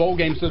to these bowl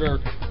games that are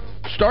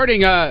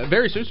starting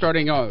very soon.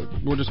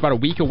 We're just about a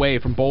week away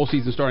from bowl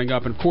season starting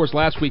up. And, of course,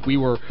 last week we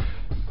were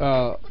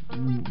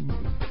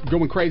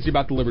going crazy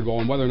about the Liberty Bowl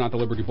and whether or not the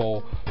Liberty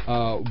Bowl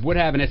would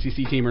have an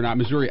SEC team or not.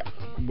 Missouri,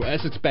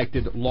 as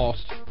expected,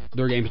 lost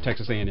their game to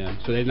Texas A&M,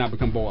 so they did not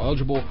become bowl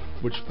eligible,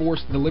 which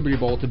forced the Liberty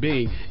Bowl to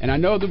be. And I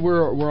know that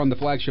we're on the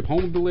flagship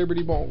home of the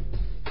Liberty Bowl,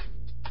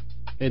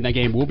 and that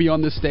game will be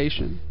on this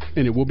station,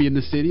 and it will be in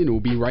the city, and it will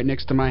be right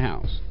next to my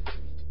house.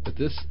 But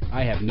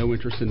I have no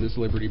interest in this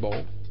Liberty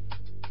Bowl.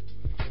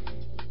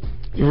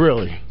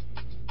 Really?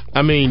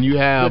 I mean, you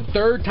have... The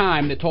third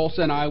time that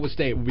Tulsa and Iowa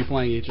State will be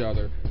playing each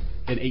other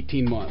in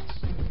 18 months,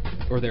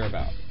 or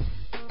thereabout.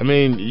 I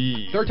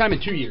mean... Third time in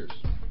 2 years.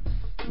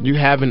 You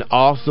have an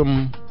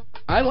awesome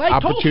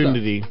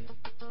opportunity Tulsa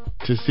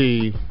to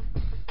see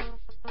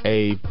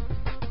a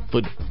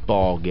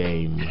football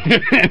game.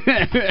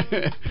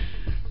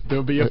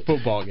 There'll be a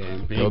football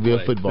game. There'll be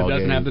a football game. That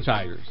doesn't have the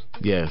Tigers.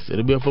 Yes,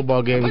 it'll be a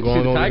football game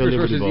going on. The Tigers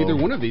versus either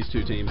one of these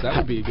two teams. That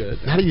would be good.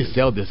 How do you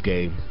sell this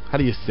game? How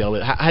do you sell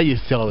it? How do you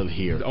sell it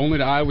here? Only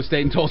to Iowa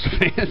State and Tulsa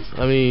fans.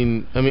 I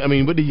mean,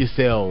 what do you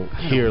sell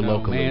here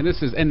locally? Man,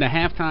 this is in the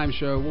halftime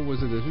show. What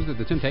was it? Who's it?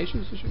 The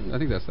Temptations? I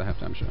think that's the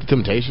halftime show. The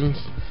Temptations?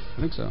 I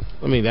think so.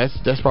 I mean,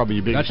 that's probably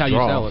your biggest draw. That's how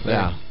you sell it. There.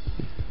 Yeah.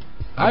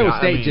 Iowa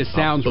State just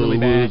sounds really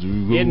bad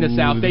in the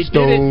South. They did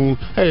it.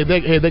 Hey,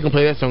 they can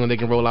play that song and they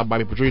can roll out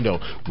Bobby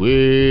Petrino.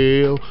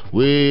 Well,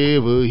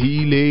 wherever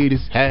he laid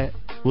his hat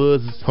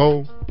was his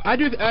home. I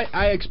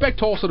expect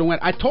Tulsa to win.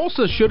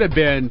 Tulsa should have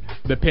been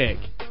the pick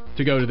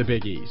to go to the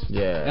Big East.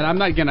 Yeah. And I'm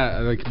not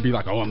gonna be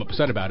like, oh, I'm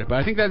upset about it, but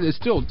I think that is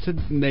still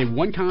they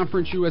won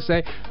Conference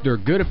USA. They're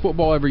good at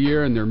football every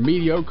year, and they're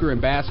mediocre in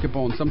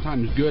basketball, and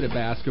sometimes good at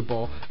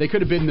basketball. They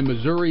could have been the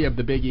Missouri of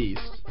the Big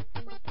East.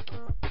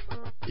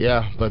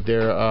 Yeah, but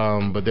they're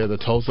the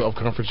Tulsa of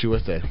Conference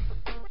USA.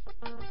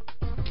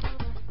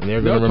 And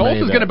they're going to remain.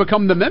 Tulsa's going to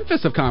become the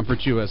Memphis of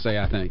Conference USA,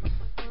 I think.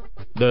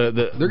 They're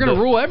going to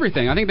rule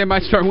everything. I think they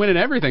might start winning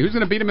everything. Who's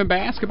going to beat them in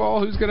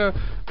basketball? Who's going to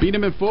beat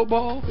them in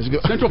football?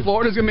 Central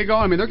Florida's going to be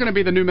gone. I mean, they're going to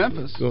be the new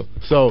Memphis.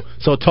 So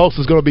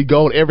Tulsa's going to be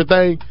gold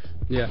everything?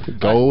 Yeah.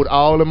 Gold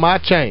all in my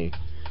chain.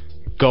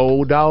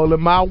 Gold all in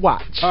my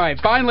watch. All right,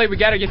 finally, we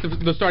got to get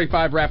the starting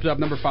five wrapped up.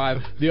 Number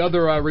 5, the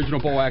other regional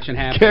bowl action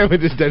happened.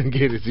 Cameron just doesn't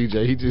get it,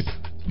 CJ. He just...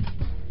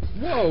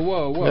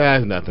 Whoa.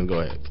 That's nothing.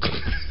 Go ahead.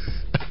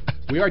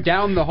 We are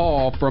down the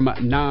hall from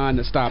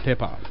non-stop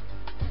hip-hop.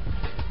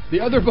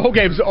 The other bowl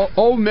games,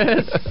 Ole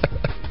Miss.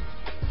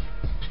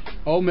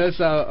 Ole Miss,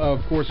 of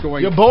course,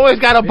 going... Your boys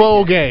got a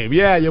bowl game.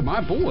 Yeah,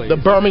 my boys. The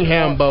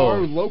Birmingham Bowl.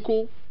 Our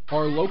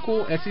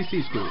local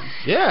SEC school.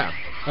 Yeah.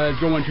 Is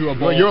going to a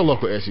bowl. Well, your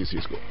local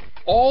SEC school.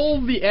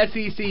 All the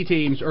SEC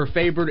teams are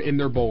favored in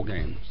their bowl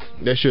games.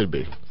 They should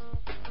be.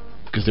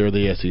 Because they're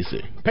the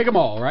SEC. Pick them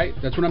all, right?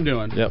 That's what I'm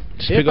doing. Yep.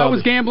 If I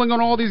was gambling on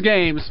all these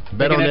games,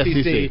 bet on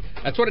SEC.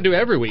 That's what I do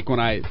every week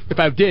if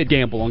I did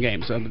gamble on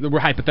games. We're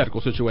a hypothetical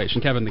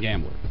situation. Kevin the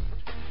gambler.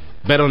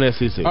 Bet on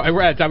SEC. All right,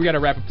 we're out of time. We got to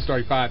wrap up the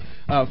starting five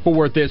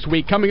for this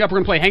week. Coming up, we're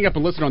going to play Hang Up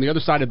and Listen on the other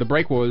side of the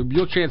break. We'll have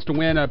your chance to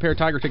win a pair of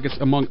Tiger tickets,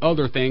 among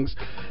other things.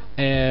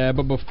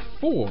 But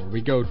before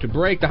we go to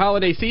break, the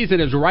holiday season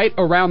is right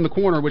around the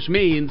corner, which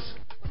means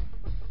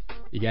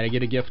you got to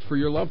get a gift for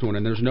your loved one,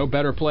 and there's no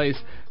better place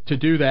to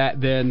do that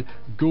than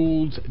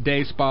Gould's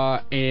Day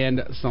Spa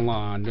and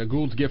Salon. The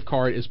Gould's gift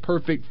card is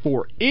perfect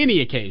for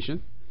any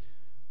occasion,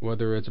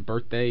 whether it's a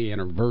birthday,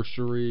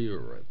 anniversary,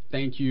 or a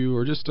thank you,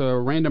 or just a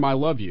random I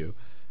love you.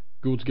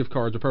 Gould's gift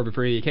cards are perfect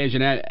for any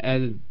occasion,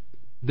 and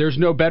there's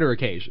no better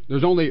occasion.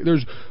 There's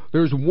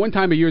one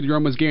time a year that you're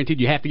almost guaranteed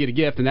you have to get a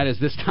gift, and that is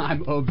this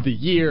time of the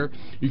year.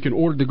 You can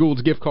order the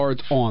Gould's gift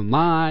cards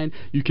online.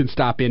 You can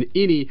stop in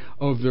any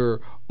of their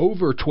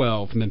over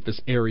 12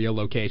 Memphis area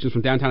locations,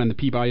 from downtown in the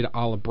Peabody to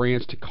Olive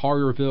Branch to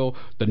Carterville,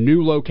 the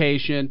new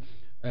location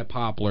at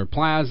Poplar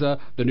Plaza,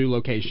 the new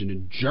location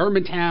in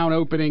Germantown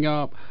opening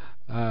up.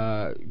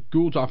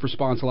 Gould's offers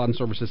spa and salon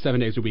services 7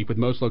 days a week, with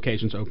most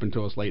locations open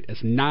until as late as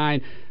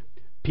 9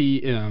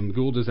 p.m.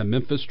 Gould's is a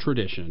Memphis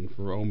tradition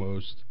for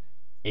almost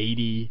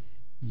 80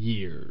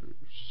 years.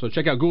 So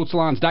check out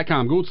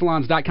GouldSalons.com.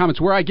 GouldSalons.com. It's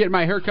where I get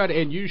my haircut,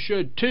 and you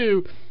should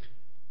too.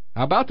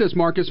 How about this,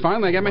 Marcus?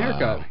 Finally, I got my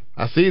haircut.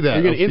 I see that.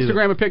 You're going to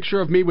Instagram a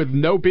picture of me with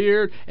no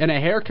beard and a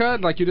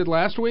haircut like you did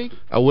last week?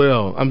 I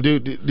will.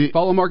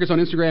 Follow Marcus on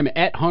Instagram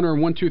at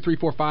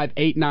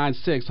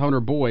Hunter1234589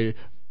 Hunter Boy.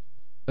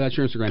 That's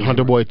your Instagram name.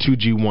 Hunter Boy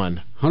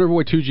 2G1. Hunter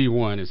Boy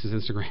 2G1 is his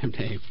Instagram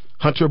name.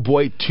 Hunter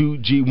Boy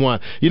 2G1.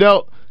 You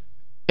know,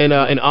 in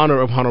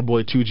honor of Hunter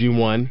Boy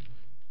 2G1,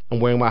 I'm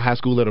wearing my high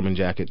school Letterman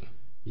jacket.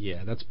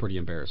 Yeah, that's pretty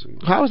embarrassing.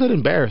 How is that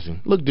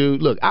embarrassing? Look,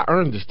 dude, I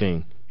earned this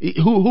thing.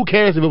 Who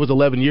cares if it was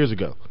 11 years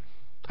ago?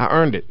 I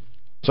earned it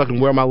so I can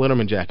wear my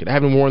Letterman jacket. I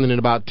haven't worn it in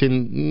about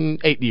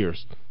 8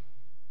 years.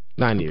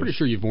 9 years. I'm pretty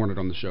sure you've worn it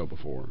on the show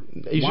before.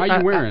 Why are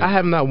you wearing it? I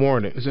have not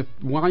worn it.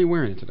 Why are you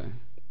wearing it today?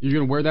 You're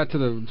going to wear that to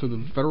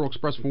the Federal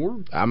Express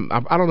Forum? I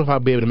don't know if I'll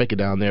be able to make it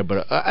down there,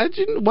 but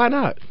why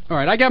not? All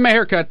right, I got my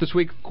hair cut this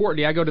week.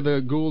 Courtney, I go to the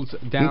Goulds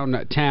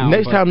downtown.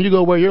 Next time you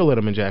go wear your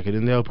Letterman jacket,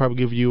 and they'll probably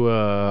give you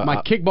my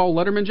kickball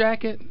Letterman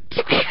jacket.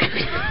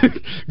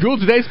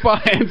 Goulds Day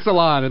Spa and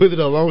Salon. With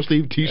a long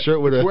sleeve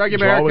T-shirt with a where I get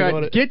my hair cut,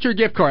 on it. Get your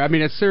gift card. I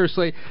mean, it's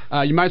seriously,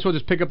 you might as well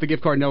just pick up the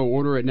gift card. No,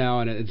 order it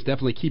now, and it's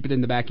definitely keep it in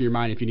the back of your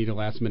mind if you need a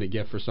last-minute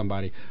gift for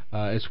somebody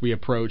as we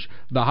approach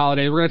the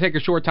holidays. We're going to take a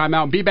short time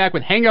out and be back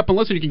with Hang Up and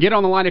Listen. You can get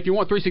on the line if you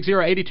want.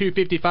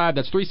 360-8255.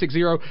 That's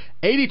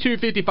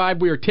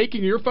 360-8255. We are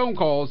taking your phone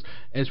calls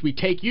as we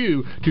take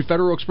you to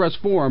Federal Express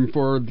Forum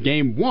for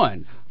Game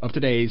 1 of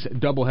today's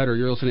doubleheader.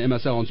 You're listening to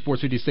MSL on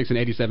Sports 56 and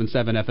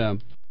 87.7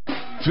 FM.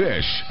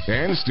 Fish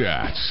and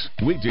Stats,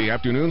 weekday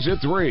afternoons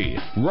at 3,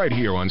 right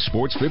here on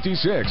Sports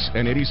 56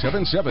 and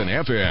 87.7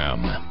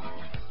 FM.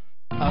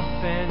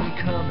 Up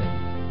and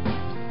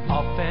coming,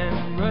 off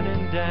and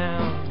running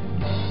down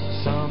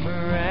Summer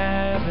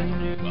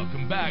Avenue.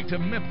 Welcome back to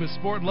Memphis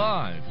Sport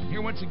Live.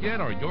 Here once again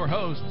are your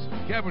hosts,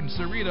 Kevin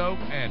Cerrito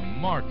and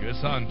Marcus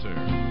Hunter.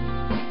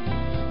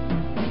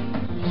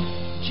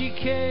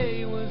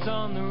 GK was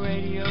on the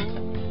radio.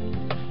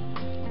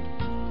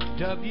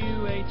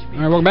 WHB. All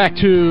right, welcome back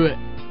to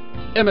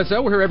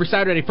MSL. We're here every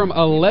Saturday from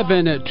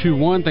 11 to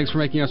 1. Thanks for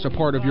making us a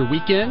part of your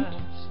weekend.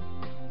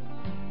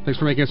 Thanks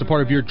for making us a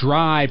part of your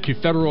drive to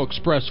Federal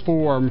Express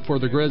Forum for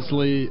the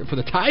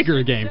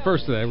Tiger game.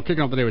 First today, we're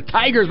kicking off the day with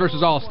Tigers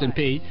versus Austin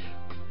Peay,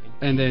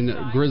 and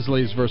then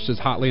Grizzlies versus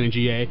Hotline and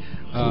GA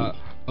a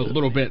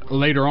little bit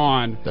later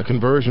on. The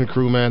conversion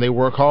crew, man, they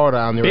work hard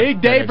down there.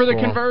 Big day for the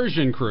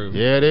conversion crew.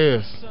 Yeah, it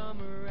is.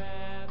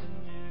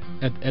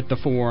 At the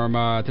Forum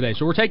today.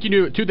 So we're taking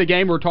you to the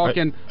game. We're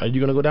talking... Are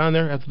you going to go down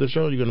there after the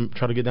show? Are you going to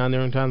try to get down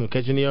there in time to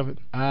catch any of it?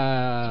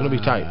 It's going to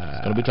be tight.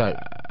 It's going to be tight.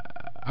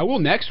 I will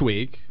next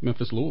week.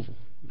 Memphis-Louisville.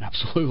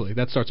 Absolutely.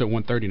 That starts at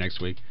 1:30 next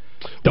week.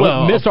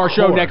 Don't miss our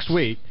show next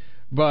week.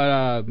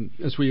 But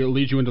as we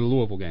lead you into the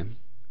Louisville game.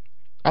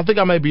 I think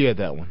I may be at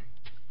that one.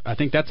 I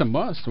think that's a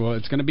must. Well,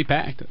 it's going to be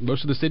packed.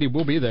 Most of the city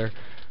will be there.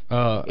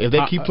 If they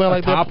keep playing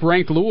like that,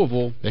 top-ranked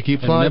Louisville. They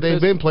keep playing like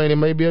they've been playing. It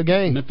may be a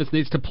game. Memphis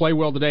needs to play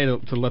well today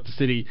to let the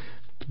city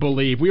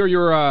believe. We are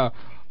your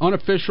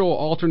unofficial,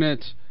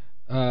 alternate,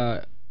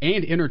 and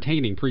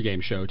entertaining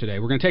pregame show today.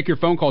 We're going to take your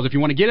phone calls. If you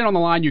want to get in on the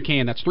line, you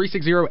can. That's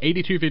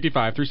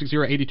 360-8255,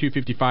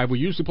 360-8255. We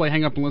usually play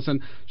Hang Up and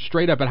Listen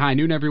straight up at high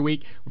noon every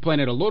week. We're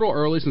playing it a little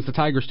early since the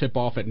Tigers tip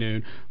off at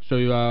noon.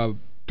 So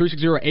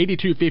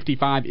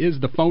 360-8255 is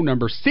the phone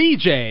number.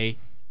 CJ,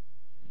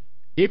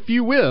 if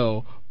you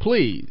will,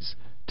 please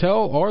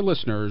tell our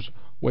listeners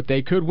what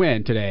they could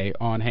win today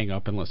on Hang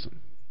Up and Listen.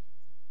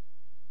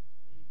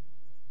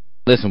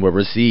 Listen will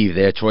receive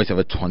their choice of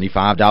a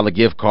 $25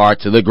 gift card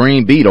to the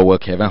Green Beetle, where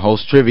Kevin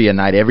hosts trivia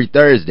night every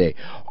Thursday,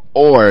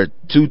 or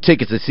 2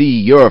 tickets to see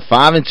your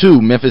 5-2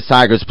 Memphis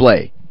Tigers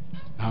play.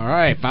 All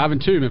right,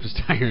 5-2 Memphis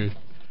Tigers.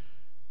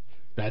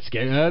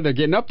 They're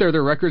getting up there.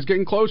 Their record's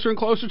getting closer and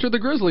closer to the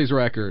Grizzlies'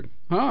 record,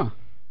 huh?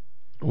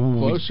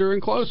 Closer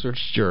and closer.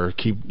 Sure,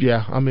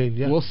 yeah.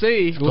 We'll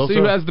see. We'll see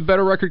who has the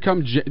better record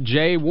come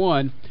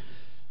J1.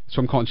 So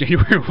I'm calling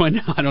January 1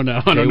 now. I don't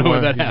know. I don't know what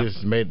that happens.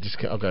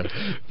 Okay.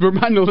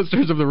 Remind the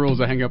listeners of the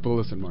rules. I hang up and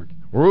listen, Mark.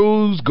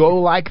 Rules go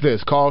like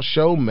this. Call,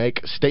 show,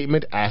 make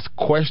statement, ask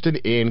question,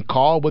 in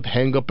call with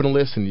hang up and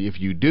listen. If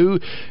you do,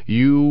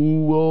 you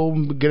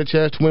will get a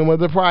chance to win one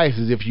of the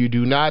prizes. If you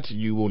do not,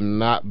 you will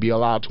not be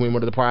allowed to win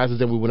one of the prizes,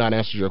 and we will not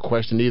answer your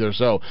question either.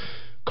 So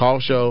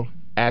call, show,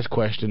 ask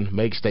question,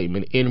 make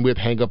statement, in with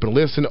hang up and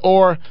listen,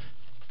 or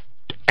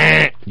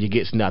you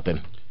get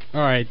nothing. All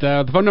right,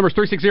 the phone number is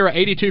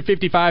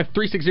 360-8255,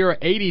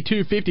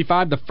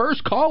 360-8255. The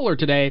first caller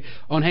today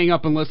on Hang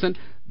Up and Listen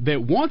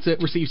that wants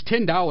it receives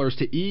 $10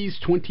 to Ease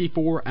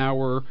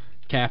 24-Hour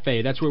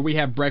Cafe. That's where we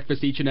have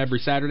breakfast each and every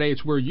Saturday.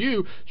 It's where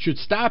you should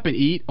stop and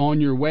eat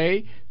on your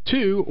way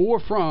to or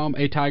from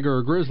a Tiger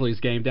or Grizzlies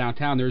game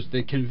downtown. There's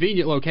the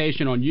convenient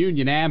location on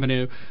Union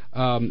Avenue,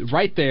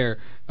 right there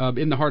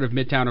in the heart of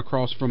Midtown,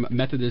 across from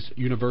Methodist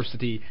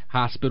University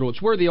Hospital. It's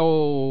where the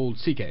old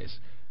CKs.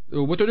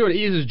 What they're doing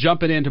is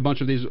jumping into a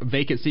bunch of these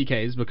vacant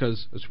CKs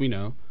because, as we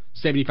know,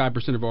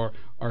 75% of our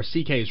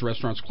CK's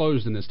restaurants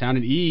closed in this town,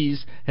 and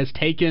Ease has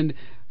taken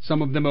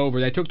some of them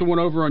over. They took the one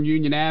over on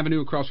Union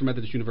Avenue across from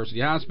Methodist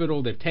University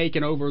Hospital. They've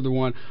taken over the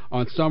one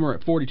on Summer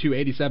at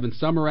 4287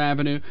 Summer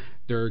Avenue.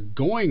 They're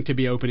going to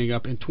be opening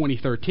up in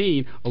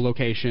 2013 a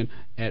location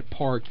at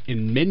Park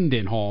in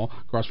Mendenhall,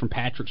 across from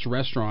Patrick's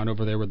Restaurant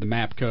over there with the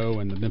Mapco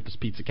and the Memphis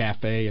Pizza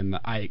Cafe and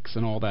the Ike's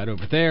and all that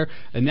over there.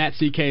 And that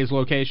CK's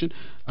location.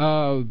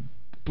 Of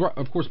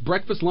course,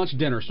 breakfast, lunch,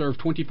 dinner served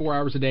 24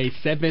 hours a day,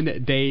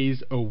 7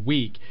 days a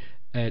week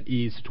at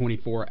Ease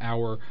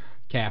 24-Hour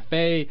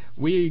Cafe.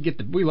 We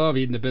love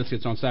eating the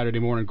biscuits on Saturday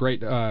morning.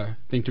 Great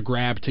thing to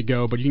grab to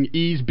go. But you can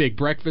E's Big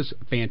Breakfast,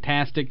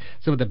 fantastic.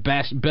 Some of the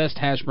best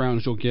hash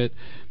browns you'll get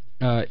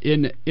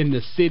in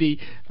the city.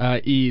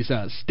 E's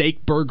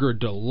Steak Burger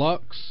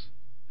Deluxe.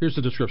 Here's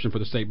the description for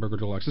the Steak Burger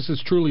Deluxe. This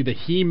is truly the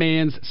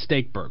He-Man's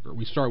steak burger.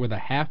 We start with a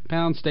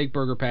half-pound steak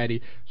burger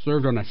patty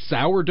served on a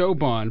sourdough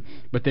bun,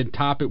 but then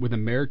top it with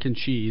American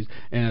cheese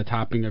and a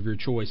topping of your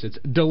choice. It's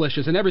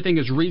delicious, and everything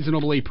is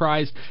reasonably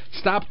priced.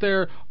 Stop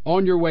there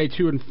on your way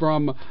to and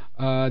from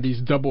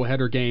these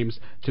doubleheader games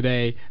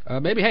today.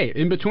 Maybe, hey,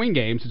 in between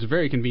games, it's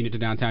very convenient to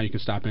downtown. You can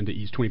stop into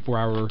E's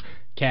 24-hour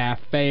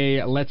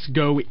Cafe. Let's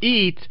go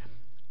eat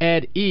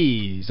at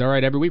E's. All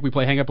right, every week we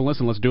play Hang Up and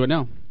Listen. Let's do it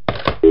now.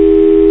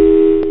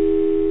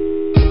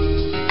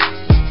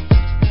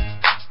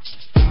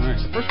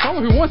 First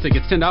caller who wants it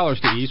gets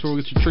 $10 to E's. We'll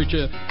treat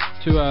you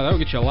to that'll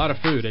get you a lot of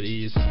food at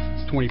E's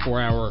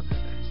 24-hour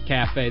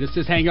Cafe. This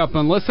is Hang Up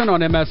and Listen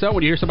on MSL.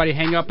 When you hear somebody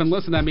hang up and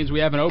listen, that means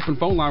we have an open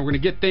phone line. We're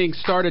going to get things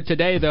started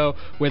today, though,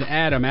 with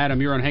Adam. Adam,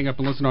 you're on Hang Up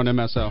and Listen on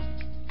MSL.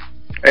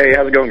 Hey,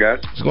 how's it going, guys?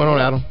 What's going on,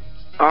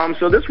 Adam?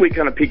 So this week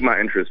kind of piqued my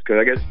interest because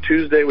I guess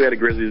Tuesday we had a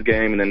Grizzlies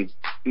game, and then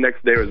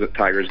next day was a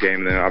Tigers game,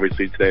 and then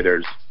obviously today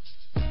there's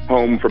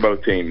home for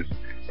both teams.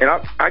 And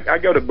I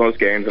go to most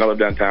games, and I live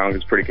downtown.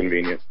 It's pretty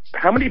convenient.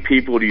 How many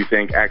people do you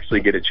think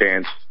actually get a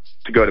chance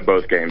to go to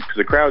both games? Because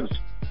the crowd's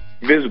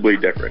visibly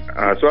different.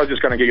 So I was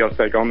just kind of get y'all's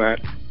take on that.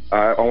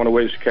 I want to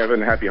wish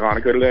Kevin a happy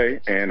Hanukkah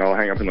today, and I'll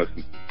hang up and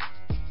listen.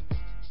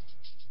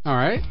 All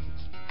right.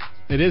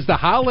 It is the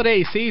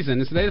holiday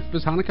season. Is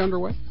Hanukkah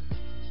underway?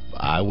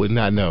 I would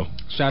not know.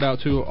 Shout out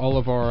to all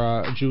of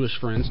our Jewish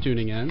friends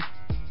tuning in.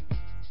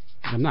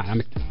 I'm not.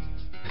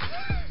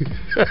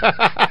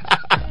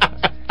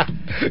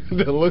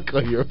 The look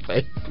on your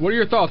face. What are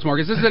your thoughts,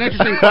 Marcus? This is an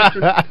interesting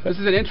question. This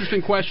is an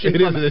interesting question.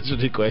 It is an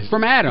interesting question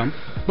from Adam,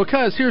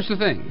 because here's the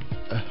thing.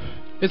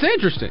 It's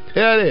interesting.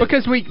 Yeah, it is.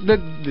 Because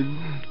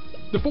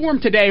the forum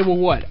today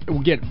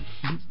will get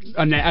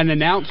an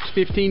announced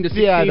 15 to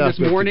 16 this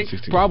morning.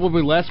 16.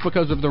 Probably less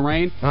because of the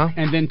rain.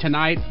 And then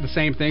tonight, the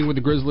same thing with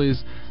the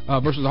Grizzlies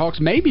versus the Hawks.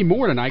 Maybe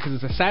more tonight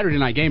because it's a Saturday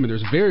night game, and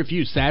there's very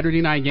few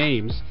Saturday night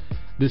games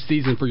this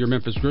season for your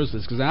Memphis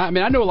Grizzlies. Because I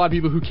know a lot of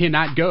people who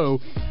cannot go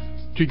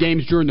to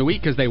games during the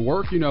week because they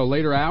work,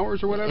 later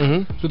hours or whatever.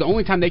 Mm-hmm. So the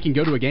only time they can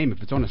go to a game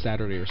if it's on a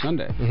Saturday or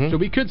Sunday. Mm-hmm. So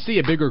we could see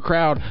a bigger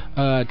crowd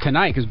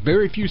tonight because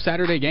very few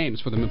Saturday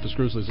games for the Memphis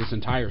Grizzlies this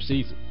entire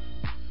season.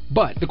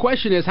 But the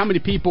question is, how many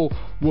people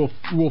will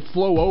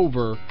flow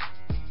over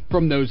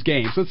from those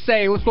games?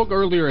 Let's look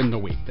earlier in the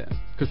week then,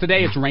 because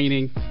today it's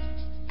raining.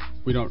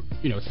 We don't,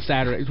 it's a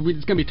Saturday. It's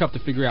going to be tough to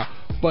figure out.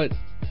 But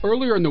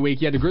earlier in the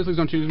week, you had the Grizzlies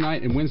on Tuesday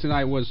night, and Wednesday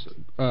night was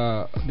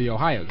the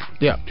Ohio game.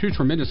 Yeah. Two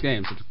tremendous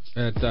games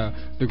at the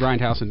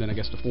Grindhouse, and then I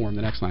guess the Forum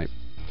the next night.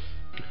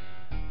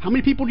 How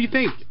many people do you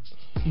think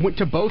went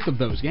to both of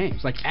those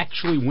games? Like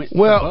actually went to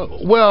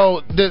both?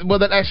 Well,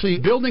 that actually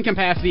building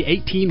capacity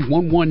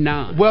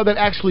 18,119. Well, that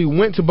actually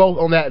went to both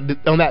on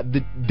that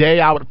day.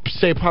 I would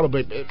say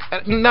probably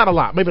not a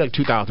lot, maybe like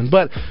 2,000.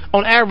 But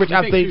on average,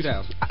 I think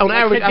 2,000. On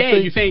average, today, I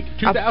think you think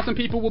 2,000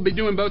 people will be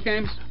doing both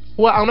games.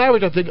 Well, on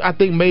average, I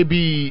think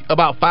maybe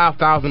about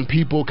 5,000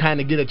 people kind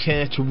of get a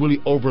chance to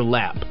really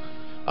overlap.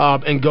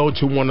 And go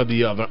to one or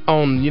the other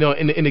on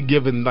in a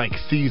given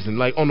season,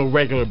 like on a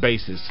regular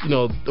basis,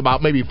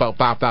 about maybe about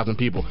 5,000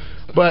 people.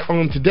 But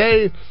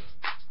today,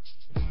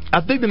 I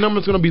think the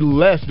number's going to be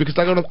less because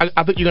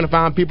I think you're going to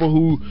find people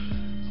who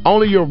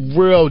only your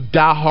real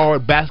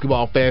diehard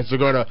basketball fans are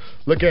going to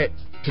look at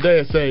today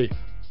and say,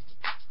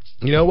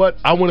 you know what?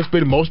 I want to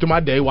spend most of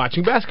my day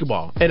watching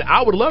basketball, and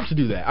I would love to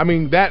do that. I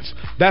mean, that's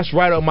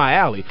right up my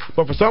alley.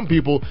 But for some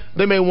people,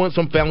 they may want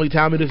some family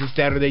time. It is a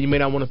Saturday. You may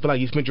not want to feel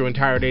like you spent your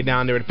entire day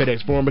down there at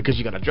FedEx Forum because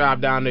you got to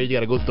drive down there. You got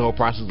to go through the whole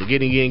process of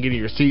getting in, getting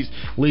your seats,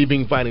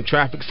 leaving, fighting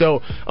traffic.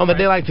 So on a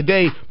day like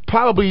today,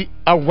 probably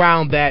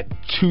around that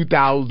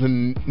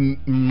 2,000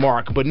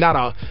 mark, but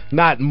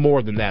not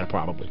more than that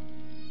probably.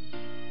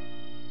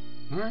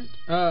 All right.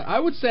 I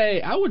would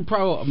say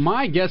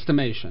my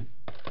guesstimation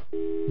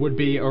would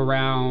be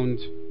around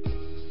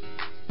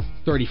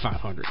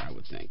 3,500, I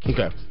would think.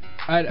 Okay.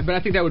 But I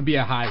think that would be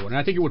a high one.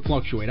 I think it would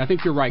fluctuate. I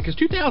think you're right, because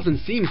 2,000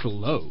 seems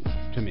low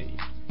to me.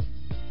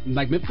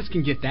 Like, Memphis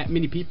can get that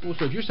many people.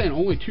 So if you're saying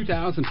only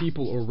 2,000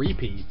 people are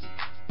repeats,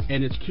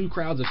 and it's two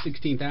crowds of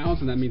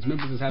 16,000, that means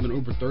Memphis is having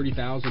over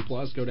 30,000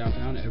 plus go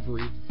downtown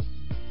every...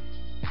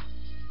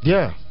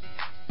 Yeah.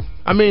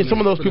 I mean, some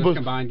of those people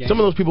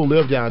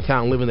live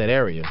downtown, live in that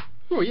area.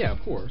 Oh yeah,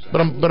 of course. But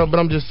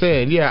I'm just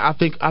saying, yeah, I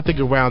think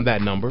around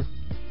that number.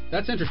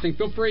 That's interesting.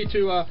 Feel free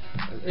to,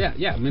 yeah.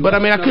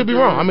 I could be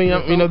wrong. I mean,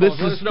 this is.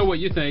 Let us know what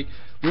you think.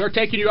 We are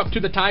taking you up to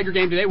the Tiger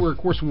game today, where of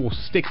course we'll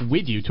stick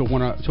with you till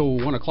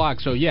 1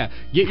 o'clock. So yeah,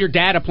 get your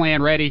data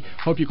plan ready.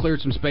 Hope you cleared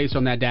some space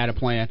on that data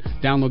plan.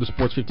 Download the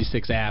Sports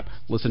 56 app.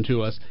 Listen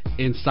to us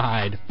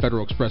inside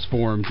Federal Express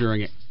Forum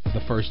during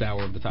the first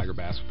hour of the Tiger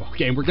basketball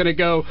game. We're gonna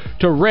go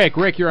to Rick.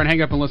 Rick, you're on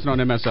Hang Up and Listen on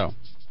MSO.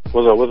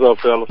 What's up,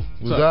 fellas?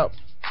 What's up?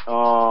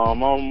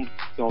 I'm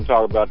gonna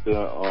talk about the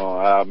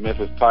our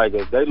Memphis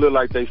Tigers. They look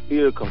like they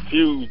still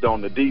confused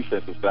on the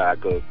defensive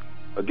side, because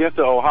against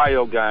the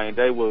Ohio game,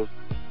 they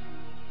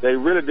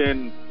really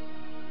didn't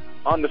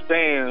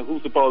understand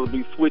who's supposed to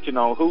be switching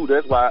on who.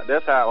 That's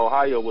how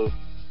Ohio was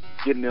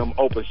getting them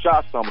open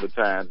shots some of the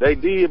time. They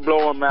did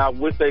blow them out,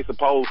 which they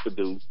supposed to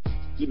do.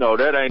 You know,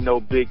 that ain't no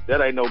big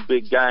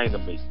game to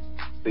me.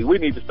 See, we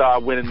need to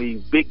start winning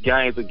these big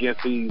games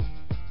against these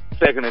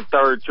second and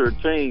third tier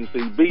teams.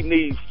 See, beating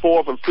these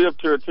fourth and fifth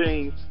tier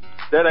teams,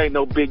 that ain't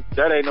no big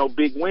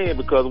win,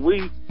 because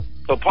we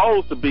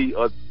supposed to be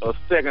a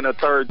second or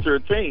third tier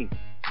team,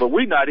 but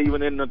we not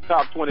even in the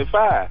top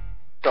 25.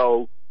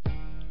 So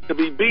to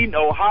be beating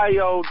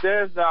Ohio,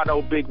 that's not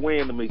no big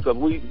win to me, because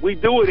we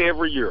do it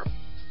every year.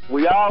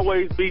 We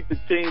always beat the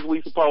teams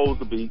we supposed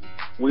to beat.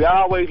 We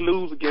always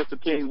lose against the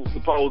teams we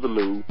supposed to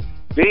lose.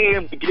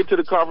 Then we get to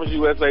the Conference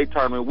USA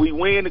tournament. We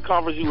win the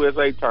Conference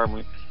USA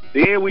tournament.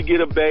 Then we get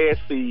a bad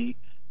seed.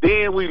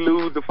 Then we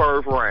lose the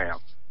first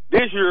round.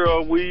 This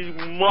year we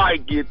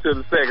might get to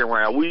the second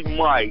round. We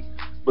might,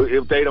 but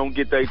if they don't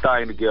get their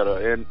thing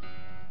together. And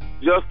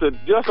just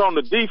on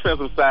the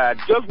defensive side,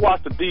 just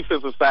watch the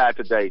defensive side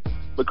today,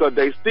 because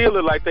they still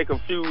look like they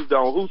confused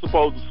on who's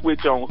supposed to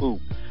switch on who.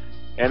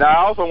 And I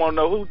also want to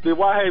know, who did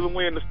Whitehaven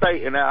win the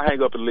state, and I'll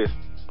hang up and listen.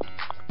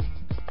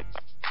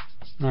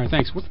 All right,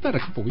 thanks. What's that, a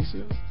couple weeks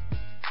ago?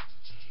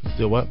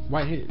 Still what?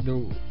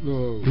 Whitehaven.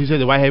 He said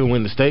that Whitehaven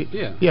win the state?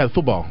 Yeah. Yeah,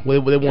 football. They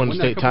won the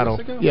state title.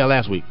 Ago? Yeah,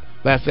 last week.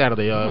 Last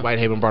Saturday,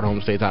 Whitehaven brought home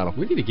the state title.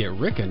 We need to get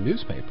Rick a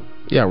newspaper.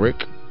 Yeah, Rick.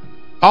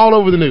 All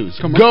over the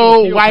news.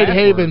 Go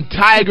Whitehaven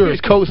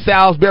Tigers. Coach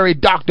Salisbury,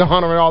 Dr.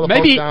 Hunter, and all the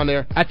folks down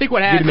there. I think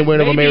what happened, getting the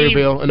win over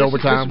Maryville in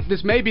overtime.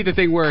 This may be the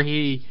thing where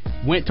he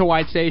went to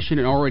White Station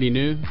and already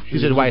knew. He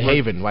said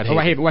Whitehaven.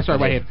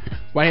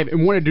 Whitehaven,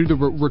 and wanted to do the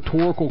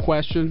rhetorical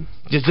question.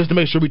 Just to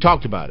make sure we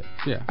talked about it.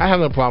 Yeah. I have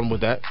no problem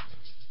with that.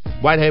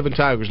 Whitehaven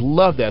Tigers,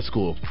 love that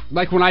school.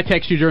 Like when I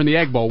text you during the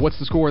Egg Bowl, what's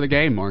the score of the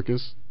game,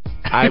 Marcus?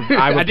 I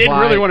didn't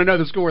really want to know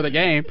the score of the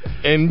game,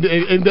 and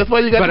that's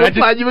why you got the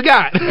reply you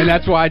got. And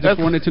that's why I just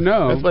wanted to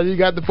know. That's why you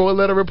got the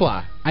 4-letter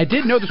reply. I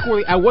did know the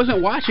score. I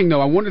wasn't watching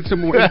though. I wanted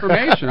some more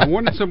information. I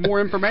wanted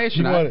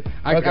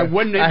I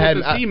wasn't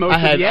able to see most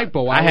of the Egg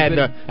Bowl. I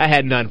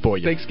had none for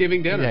you.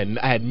 Thanksgiving dinner.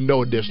 I had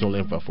no additional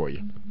info for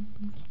you.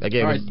 That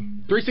game was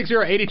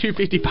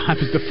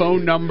 360-8255 is the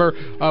phone number.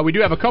 We do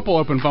have a couple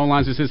open phone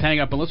lines that says hang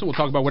up and listen. We'll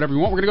talk about whatever you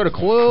want. We're going to go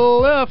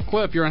to Cliff.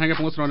 Cliff, you're on hang up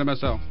and listen on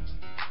MSL.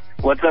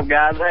 What's up,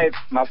 guys? Hey,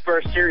 my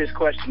first serious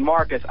question,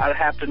 Marcus, I'd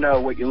have to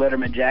know what your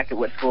Letterman jacket,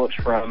 what school it's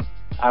from.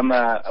 I'm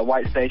a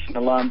White Station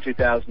alum,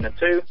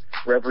 2002,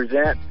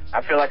 represent.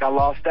 I feel like I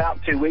lost out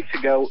 2 weeks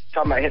ago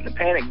talking about hitting the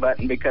panic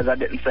button because I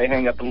didn't say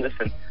hang up and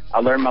listen. I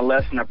learned my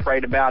lesson. I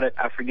prayed about it.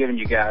 I've forgiven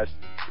you guys.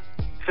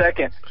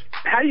 Second,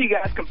 how do you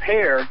guys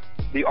compare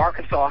the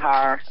Arkansas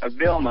hire of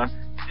Vilma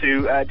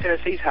to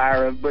Tennessee's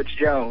hire of Butch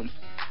Jones?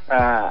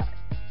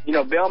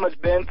 Vilma's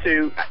been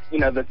to,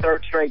 the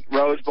third straight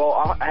Rose Bowl.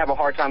 I have a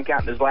hard time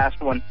counting his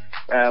last one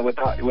with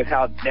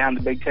how down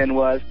the Big Ten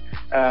was.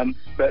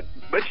 But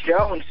Butch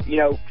Jones,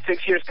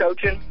 6 years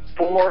coaching,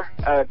 4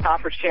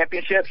 conference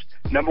championships,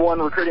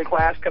 #1 recruiting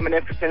class coming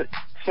in for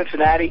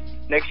Cincinnati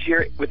next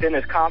year within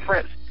his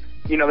conference.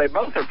 They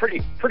both are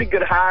pretty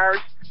good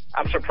hires.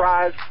 I'm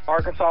surprised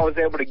Arkansas was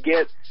able to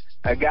get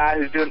a guy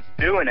who's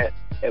doing it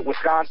at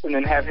Wisconsin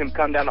and have him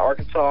come down to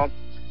Arkansas.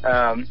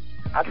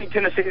 I think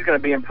Tennessee is going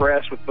to be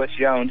impressed with Butch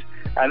Jones.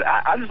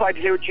 I'd just like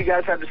to hear what you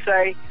guys have to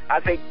say. I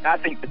think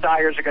the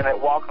Tigers are going to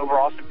walk over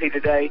Austin Peay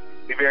today.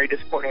 Be very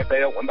disappointing if they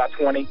don't win by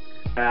 20.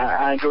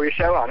 I enjoy your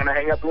show. I'm going to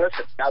hang up and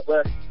listen. God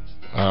bless.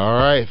 All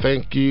right.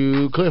 Thank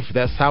you, Cliff.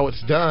 That's how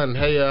it's done.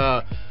 Hey,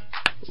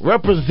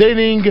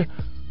 representing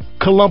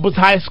Columbus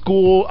High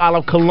School out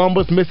of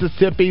Columbus,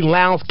 Mississippi,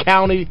 Lowndes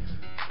County,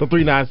 the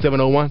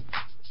 39701.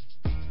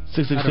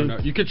 662. I don't know.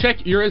 You can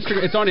check your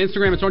Instagram. It's on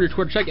Instagram. It's on your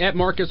Twitter. Check at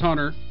Marcus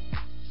Hunter.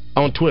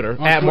 On Twitter,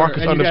 at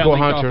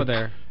Marcus_Hunter.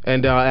 There.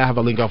 And I have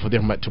a link off of there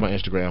to my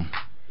Instagram,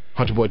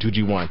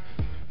 HunterBoy2G1. All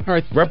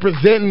right.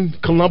 Representing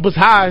Columbus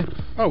High.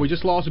 Oh, we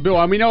just lost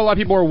Bill. We know a lot of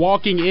people are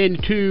walking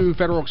into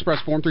Federal Express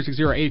Forum.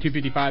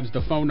 360-8255 is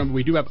the phone number.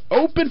 We do have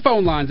open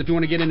phone lines if you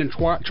want to get in and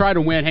try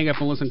to win. Hang up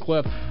and listen,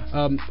 Cliff.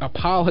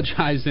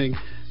 Apologizing.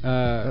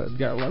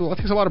 It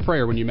takes a lot of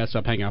prayer when you mess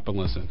up. Hang up and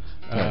listen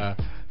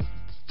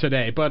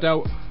today. But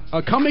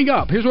coming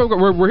up, here's what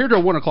we're here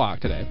till 1 o'clock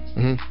today.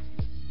 Mm-hmm.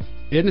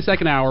 In the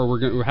second hour, we're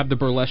going to have the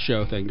burlesque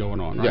show thing going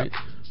on, right?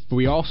 Yep. But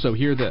we also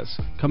hear this.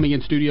 Coming in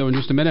studio in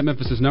just a minute,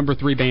 Memphis'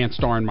 #3 band,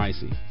 Star and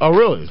Micey. Oh,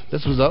 really?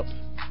 This was up?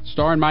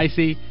 Star and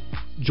Micey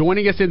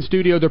joining us in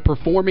studio. They're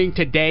performing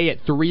today at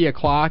 3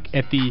 o'clock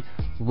at the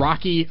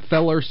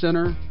Rockefeller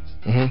Center,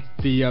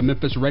 the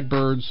Memphis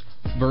Redbirds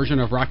version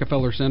of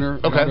Rockefeller Center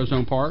at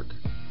AutoZone Park.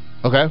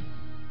 Okay.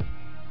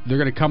 They're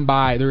going to come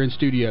by. They're in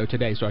studio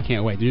today, so I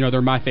can't wait.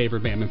 They're my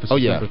favorite band, Memphis'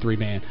 #3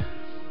 band.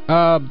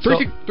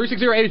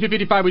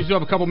 360-8255. We still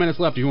have a couple minutes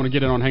left if you want to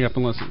get in on Hang Up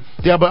and Listen.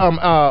 Yeah, but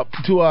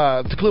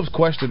to Cliff's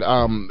question,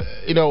 I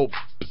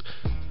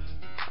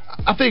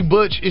think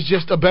Butch is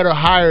just a better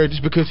hire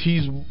just because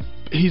he's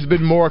he's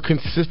been more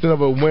consistent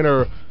of a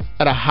winner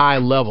at a high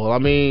level. I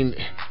mean,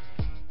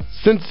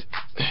 since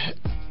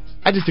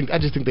I just think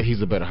that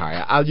he's a better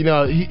hire.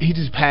 He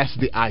just passes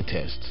the eye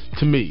test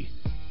to me.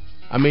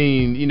 I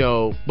mean,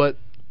 but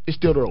it's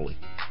still early.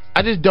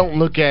 I just don't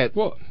look at.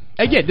 Well,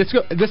 again,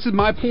 this is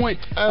my point.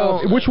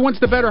 Which one's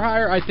the better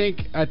hire? I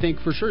think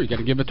for sure you got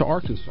to give it to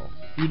Arkansas.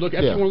 You look.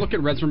 If you want to look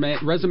at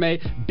resume,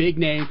 big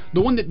name,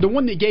 the one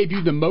that gave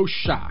you the most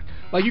shock.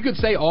 Like you could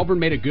say Auburn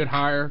made a good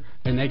hire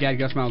and they got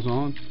Gus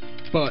Malzahn,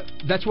 but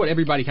that's what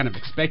everybody kind of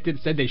expected,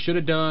 said they should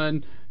have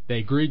done. They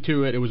agreed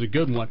to it. It was a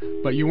good one,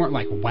 but you weren't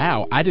like,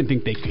 wow, I didn't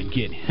think they could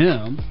get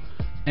him.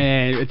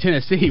 And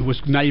Tennessee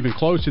was not even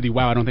close to the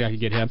wow, I don't think I could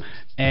get him.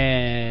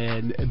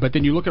 But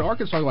then you look at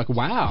Arkansas, you're like,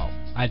 wow,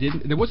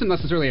 there wasn't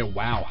necessarily a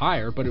wow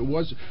hire, but it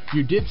was.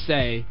 You did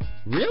say,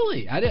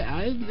 really, I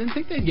didn't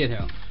think they'd get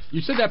him.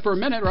 You said that for a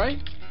minute, right?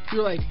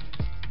 You're like,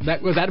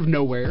 that was out of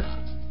nowhere.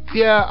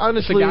 Yeah,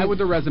 honestly, it's a guy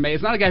with a resume.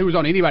 It's not a guy who was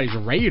on anybody's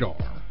radar.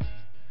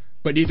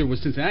 But neither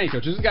was Cincinnati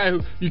coach. This is a guy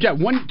who you got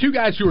two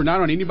guys who are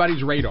not on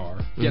anybody's radar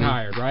get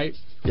hired, right?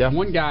 Yeah.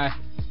 One guy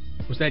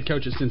was the head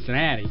coach at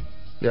Cincinnati.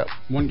 Yep.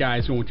 One guy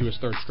is going to his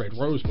third straight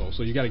Rose Bowl,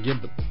 so you got to give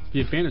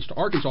the advantage to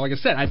Arkansas. Like I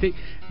said, I think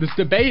this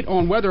debate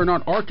on whether or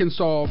not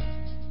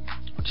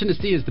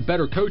Tennessee is the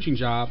better coaching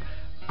job,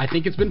 I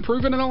think it's been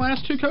proven in the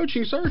last two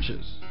coaching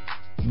searches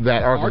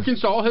that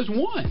Arkansas has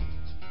won.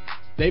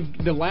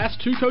 The last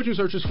two coaching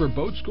searches for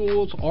both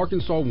schools,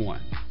 Arkansas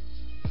won.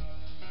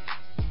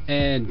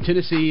 And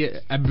Tennessee,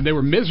 they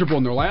were miserable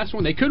in their last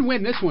one. They could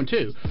win this one,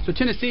 too. So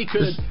Tennessee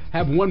could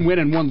have one win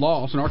and one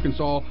loss, and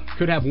Arkansas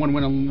could have one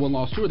win and one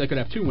loss, too, or they could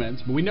have two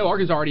wins. But we know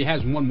Arkansas already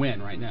has one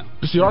win right now.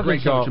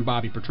 Great coach and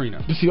Bobby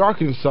Petrino. You see,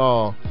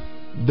 Arkansas,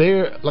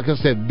 like I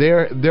said,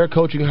 their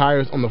coaching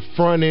hires on the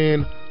front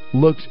end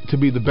looked to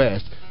be the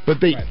best,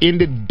 but they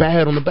ended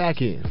bad on the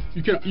back end.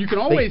 You can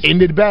always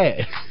ended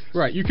bad.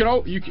 Right, it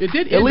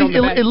did at least,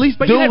 at least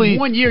but Dooley, you had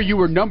 1 year you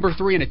were number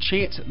 3 in a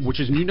chance, which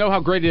is, you know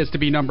how great it is to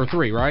be number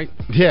 3, right?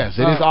 Yes,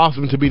 it is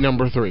awesome to be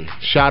number 3.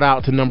 Shout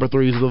out to number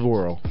 3s of the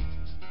world.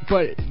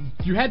 But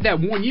you had that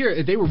 1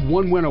 year; they were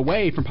one win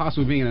away from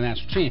possibly being in a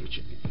national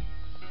championship.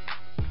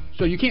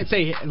 So you can't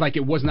say like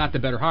it was not the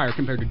better hire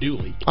compared to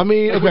Dooley. I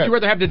mean, would you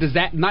rather have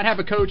not have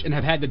a coach and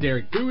have had the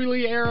Derek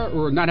Dooley era,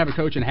 or not have a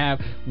coach and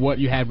have what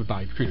you had with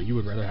Bobby Petrino? You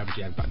would rather have what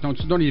you had.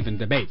 Don't even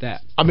debate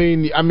that. I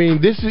mean,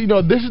 this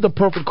is the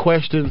perfect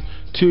question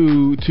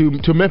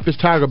to Memphis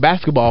Tiger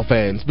basketball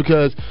fans,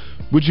 because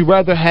would you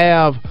rather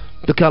have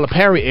the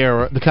Calipari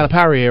era,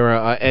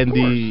 and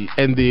the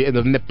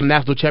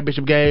national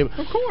championship game,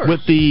 of course,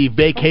 with the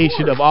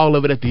vacation of all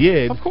of it at the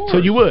end? Of course. So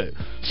you would.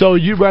 So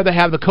you'd rather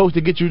have the coach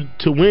that gets you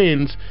to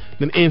wins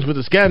than ends with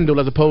a scandal,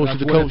 as opposed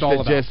to the coach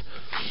that just.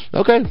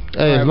 Okay,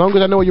 as long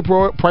as I know what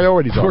your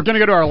priorities are. We're going to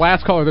go to our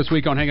last caller this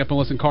week on Hang Up and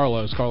Listen,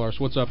 Carlos. Carlos,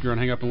 what's up? You're on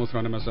Hang Up and Listen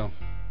on MSL.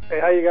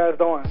 Hey, how you guys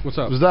doing? What's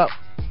up? What's up?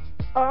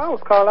 I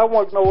was calling. I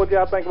want to know what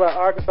y'all think about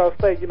Arkansas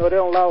State. They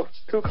done lost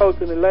 2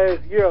 coaches in the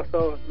last year or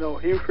so.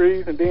 Hugh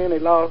Freeze, and then they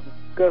lost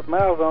Gus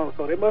Malzahn.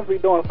 So they must be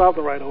doing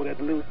something right over there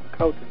to lose some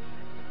coaches.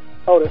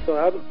 So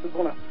I just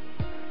want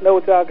to know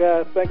what y'all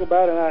guys think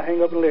about it, and I'll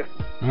hang up and listen.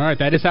 All right,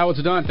 that is how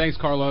it's done. Thanks,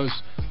 Carlos.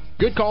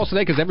 Good calls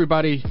today because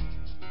everybody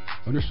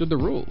understood the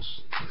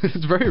rules.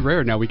 It's very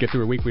rare now we get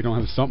through a week we don't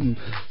have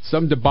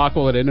some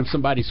debacle at the end of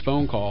somebody's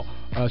phone call.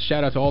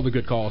 Shout out to all the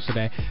good calls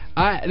today.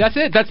 That's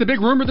it. That's the big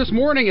rumor this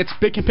morning. It's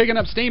picking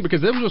up steam,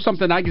 because this was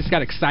something I just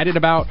got excited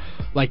about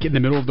like in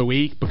the middle of the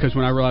week, because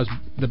when I realized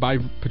that Bobby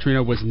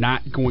Petrino was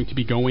not going to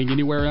be going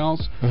anywhere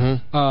else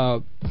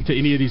to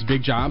any of these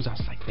big jobs, I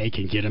was like, they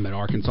can get him at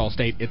Arkansas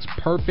State. It's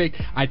perfect.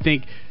 I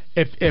think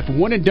if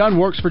one and done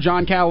works for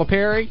John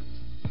Calipari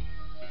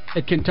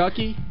at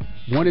Kentucky,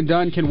 one and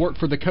done can work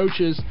for the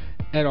coaches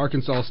at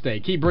Arkansas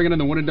State. Keep bringing in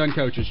the one and done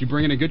coaches. You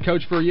bring in a good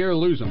coach for a year,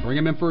 lose them. Bring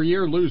them in for a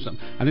year, lose them.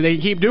 I think they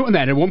can keep doing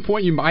that. At one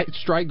point, you might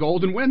strike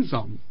gold and win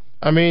some.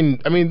 I mean,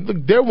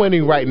 look, they're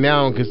winning right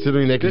now,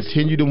 considering they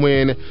continue to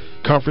win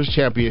conference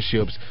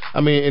championships.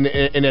 I mean,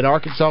 and at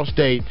Arkansas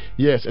State,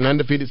 yes, an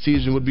undefeated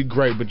season would be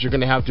great, but you're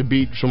going to have to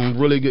beat some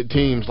really good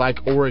teams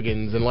like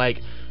Oregon's and like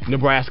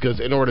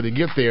Nebraska's in order to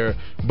get there.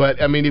 But,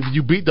 I mean, if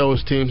you beat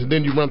those teams and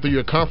then you run through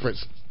your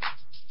conference,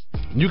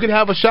 you can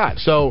have a shot.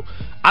 So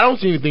I don't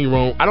see anything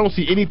wrong. I don't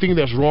see anything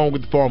that's wrong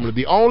with the formula.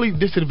 The only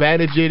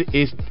disadvantage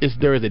is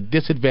there is a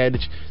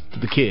disadvantage to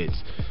the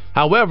kids.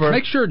 However,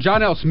 make sure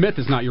John L. Smith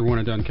is not your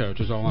one-and-done coach.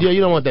 Is all.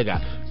 You don't want that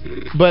guy.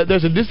 But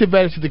there's a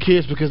disadvantage to the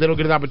kids because they don't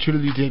get an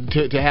opportunity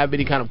to have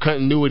any kind of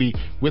continuity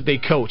with a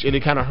coach, and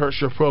it kind of hurts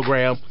your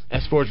program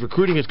as far as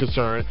recruiting is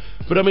concerned.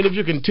 But I mean, if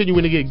you're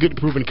continuing to get good,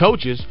 proven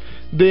coaches,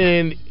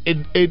 then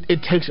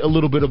it takes a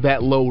little bit of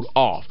that load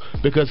off,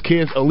 because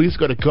kids at least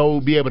going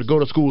to be able to go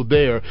to school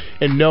there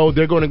and know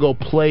they're going to go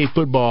play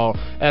football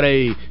at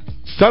a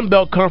Sun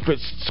Belt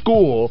Conference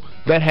school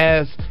that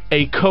has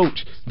a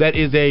coach that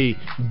is a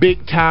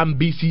big-time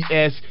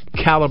BCS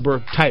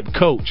caliber type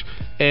coach.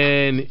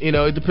 And,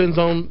 it depends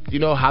on,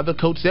 how the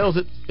coach sells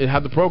it and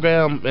how the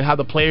program and how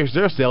the players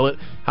there sell it,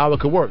 how it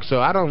could work. So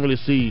I don't really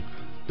see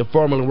the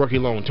formula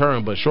working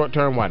long-term, but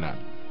short-term, why not?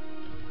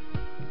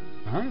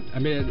 All right. I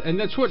mean, and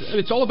that's what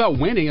it's all about,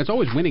 winning. It's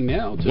always winning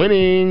now. Too.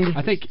 Winning.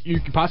 I think you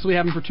could possibly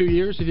have him for 2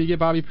 years if you get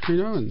Bobby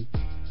Petrino, and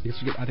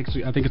I think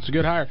it's a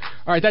good hire.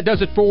 All right, that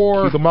does it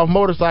for Keep them off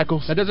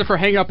motorcycles. That does it for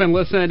Hang Up and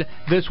Listen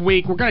this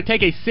week. We're going to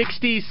take a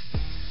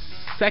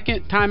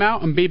 60-second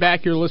timeout and be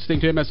back. You're listening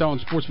to MSL on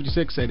Sports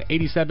 56 at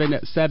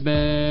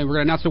 87.7. We're going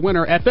to announce the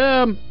winner.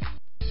 FM.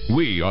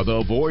 We are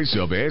the voice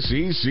of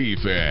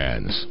SEC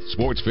fans.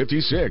 Sports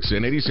 56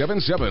 and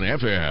 87.7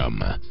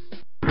 FM.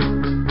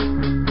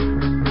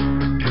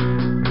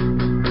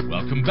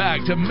 Welcome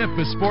back to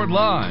Memphis Sport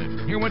Live.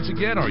 Here once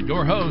again are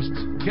your hosts,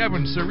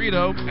 Kevin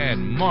Cerrito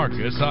and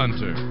Marcus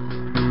Hunter.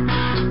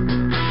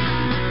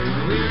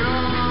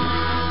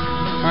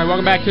 All right,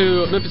 welcome back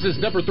to Memphis'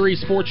 number 3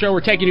 sports show.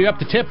 We're taking you up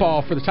to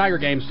tip-off for the Tiger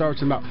game.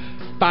 Starts in about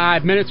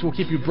 5 minutes. We'll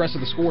keep you abreast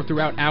of the score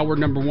throughout hour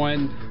number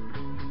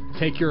 1.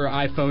 Take your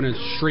iPhone and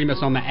stream us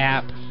on the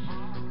app,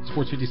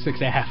 Sports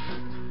 56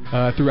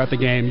 app, throughout the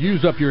game.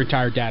 Use up your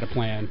entire data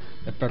plan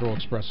at Federal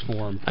Express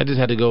Forum. I just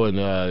had to go and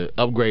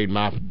upgrade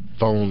my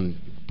phone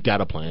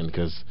data plan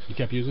because you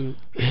kept using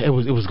it. It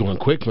was going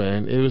quick,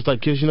 man. It was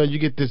like, cause you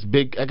get this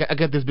big. I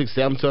got this big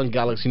Samsung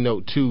Galaxy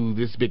Note 2,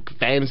 this big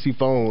fancy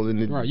phone,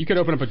 and right. You could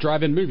open up a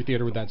drive-in movie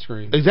theater with that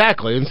screen.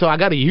 Exactly, and so I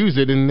got to use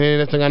it, and then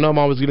next thing I know, I'm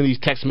always getting these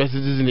text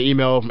messages and the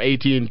email from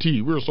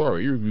AT&T. We're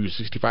sorry, you're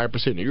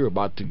 65%, and you're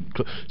about to.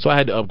 So I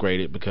had to upgrade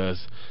it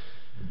because.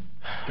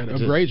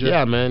 Upgrade you.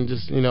 Yeah, man.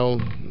 Just like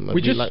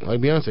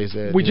Beyonce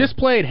said. We just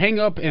played Hang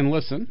Up and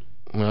Listen.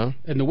 Uh-huh.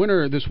 And the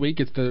winner this week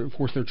gets, of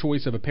course, their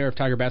choice of a pair of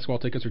Tiger basketball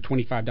tickets or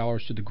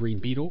 $25 to the Green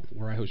Beetle,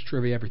 where I host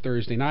trivia every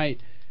Thursday night.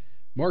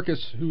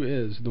 Marcus, who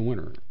is the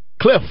winner?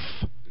 Cliff,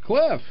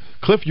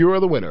 you are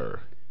the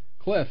winner.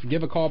 Cliff,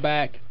 give a call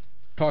back.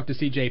 Talk to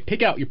CJ.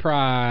 Pick out your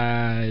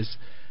prize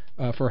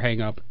for Hang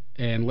Up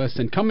and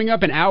Listen. Coming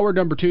up in hour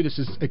number 2, this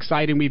is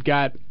exciting. We've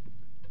got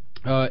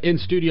in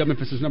studio,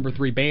 Memphis' number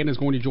 3 band is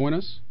going to join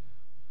us.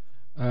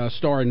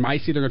 Star and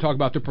Micey, they're going to talk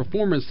about their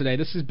performance today.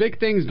 This is big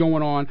things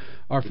going on.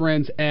 Our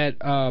friends at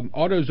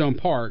AutoZone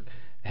Park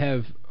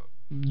have,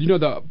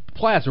 the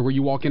plaza where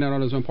you walk in at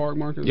AutoZone Park,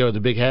 Marcus? Yeah, with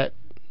the big hat.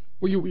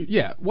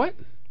 What?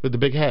 With the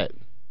big hat.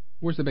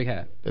 Where's the big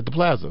hat? At the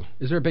plaza.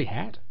 Is there a big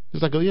hat?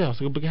 It's like a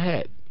big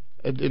hat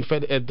at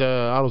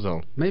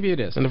AutoZone. Maybe it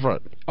is in the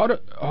front.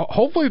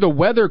 Hopefully the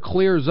weather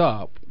clears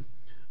up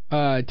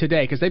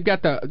today because they've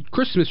got the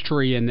Christmas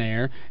tree in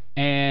there.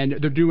 And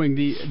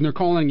they're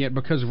calling it,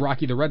 because of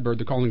Rocky the Redbird,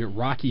 they're calling it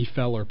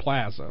Rockefeller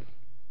Plaza.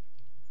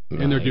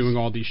 Nice. And they're doing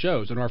all these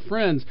shows. And our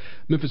friends,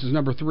 Memphis'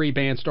 number 3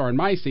 band, Star and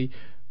Micey,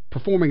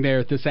 performing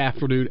there this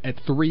afternoon at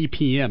 3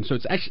 p.m. So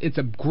it's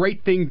a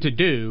great thing to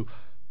do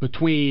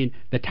between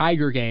the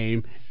Tiger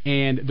game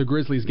and the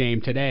Grizzlies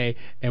game today,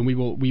 and we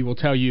will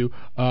tell you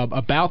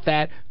about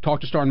that.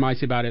 Talk to Star and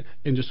Micey about it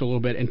in just a little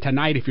bit. And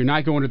tonight, if you're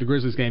not going to the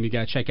Grizzlies game, you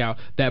got to check out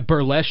that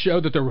burlesque show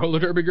that the roller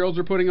derby girls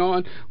are putting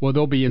on. Well,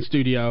 they'll be in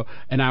studio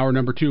in hour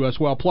number 2 as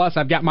well. Plus,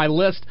 I've got my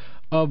list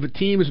of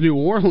teams New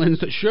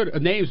Orleans should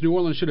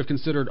have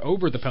considered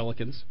over the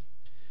Pelicans.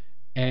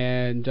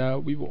 And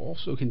we will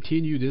also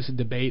continue this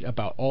debate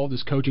about all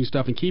this coaching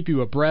stuff and keep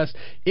you abreast.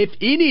 If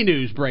any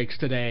news breaks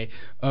today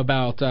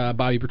about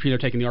Bobby Petrino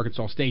taking the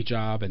Arkansas State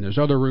job, and there's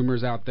other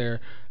rumors out there,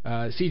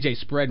 CJ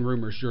spreading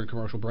rumors during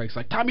commercial breaks,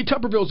 like Tommy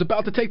Tuberville's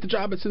about to take the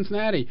job at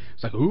Cincinnati.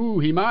 It's like, ooh,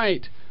 he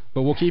might.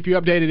 But we'll keep you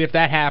updated if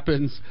that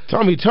happens.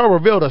 Tommy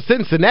Tuberville to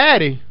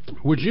Cincinnati.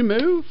 Would you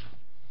move?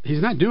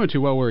 He's not doing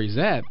too well where he's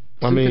at.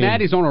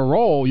 Cincinnati's on a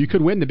roll. You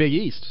could win the Big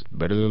East.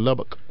 Better than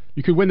Lubbock.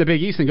 You could win the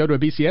Big East and go to a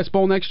BCS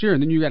Bowl next year,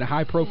 and then you got a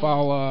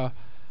high-profile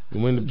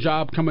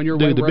job coming your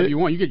way wherever you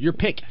want. You get your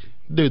pick.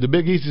 Dude, the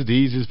Big East is the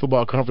easiest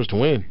football conference to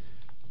win.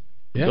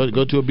 Yeah.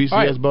 Go to a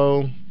BCS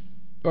Bowl.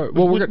 All right,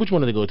 well, which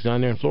one do they go to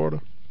down there in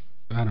Florida?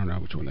 I don't know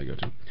which one they go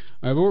to.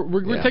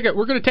 We're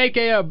going to take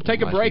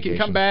a break and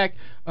come back.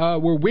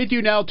 We're with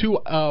you now to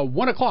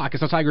 1 o'clock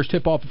as the Tigers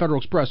tip off the Federal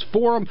Express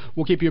Forum.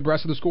 We'll keep you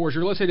abreast of the scores.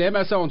 You're listening to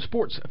MSL on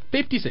Sports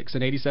 56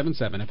 and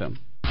 87.7 FM.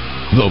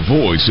 The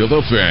voice of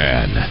the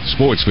fan.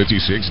 Sports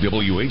 56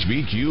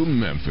 WHBQ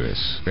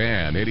Memphis.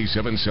 And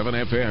 87.7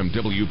 FM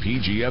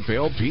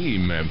WPGFLP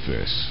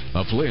Memphis.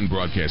 A Flynn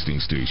broadcasting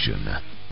station.